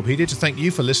fantastic job he did. To thank you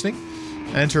for listening,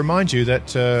 and to remind you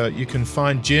that you can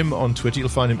find Jim on Twitter. You'll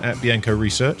find him at Bianco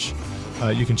Research.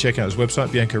 You can check out his website,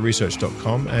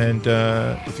 biancoresearch.com, and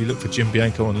if you look for Jim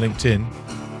Bianco on LinkedIn,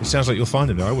 it sounds like you'll find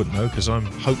him there. I wouldn't know because I'm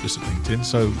hopeless at LinkedIn,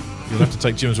 so you'll have to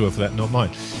take Jim's word for that, not mine.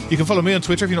 You can follow me on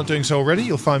Twitter if you're not doing so already.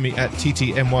 You'll find me at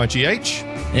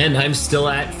TTMYGH. And I'm still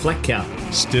at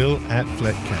FleckCap. Still at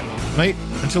FleckCap. Mate,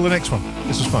 until the next one.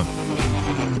 This was fun.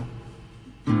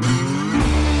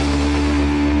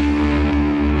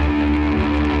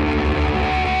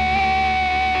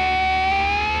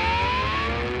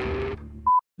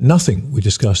 Nothing we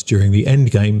discussed during the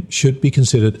endgame should be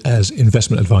considered as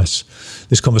investment advice.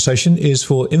 This conversation is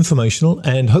for informational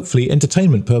and hopefully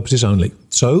entertainment purposes only.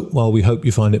 So, while we hope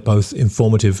you find it both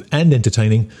informative and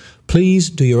entertaining,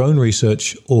 please do your own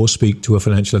research or speak to a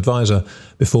financial advisor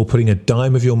before putting a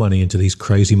dime of your money into these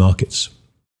crazy markets.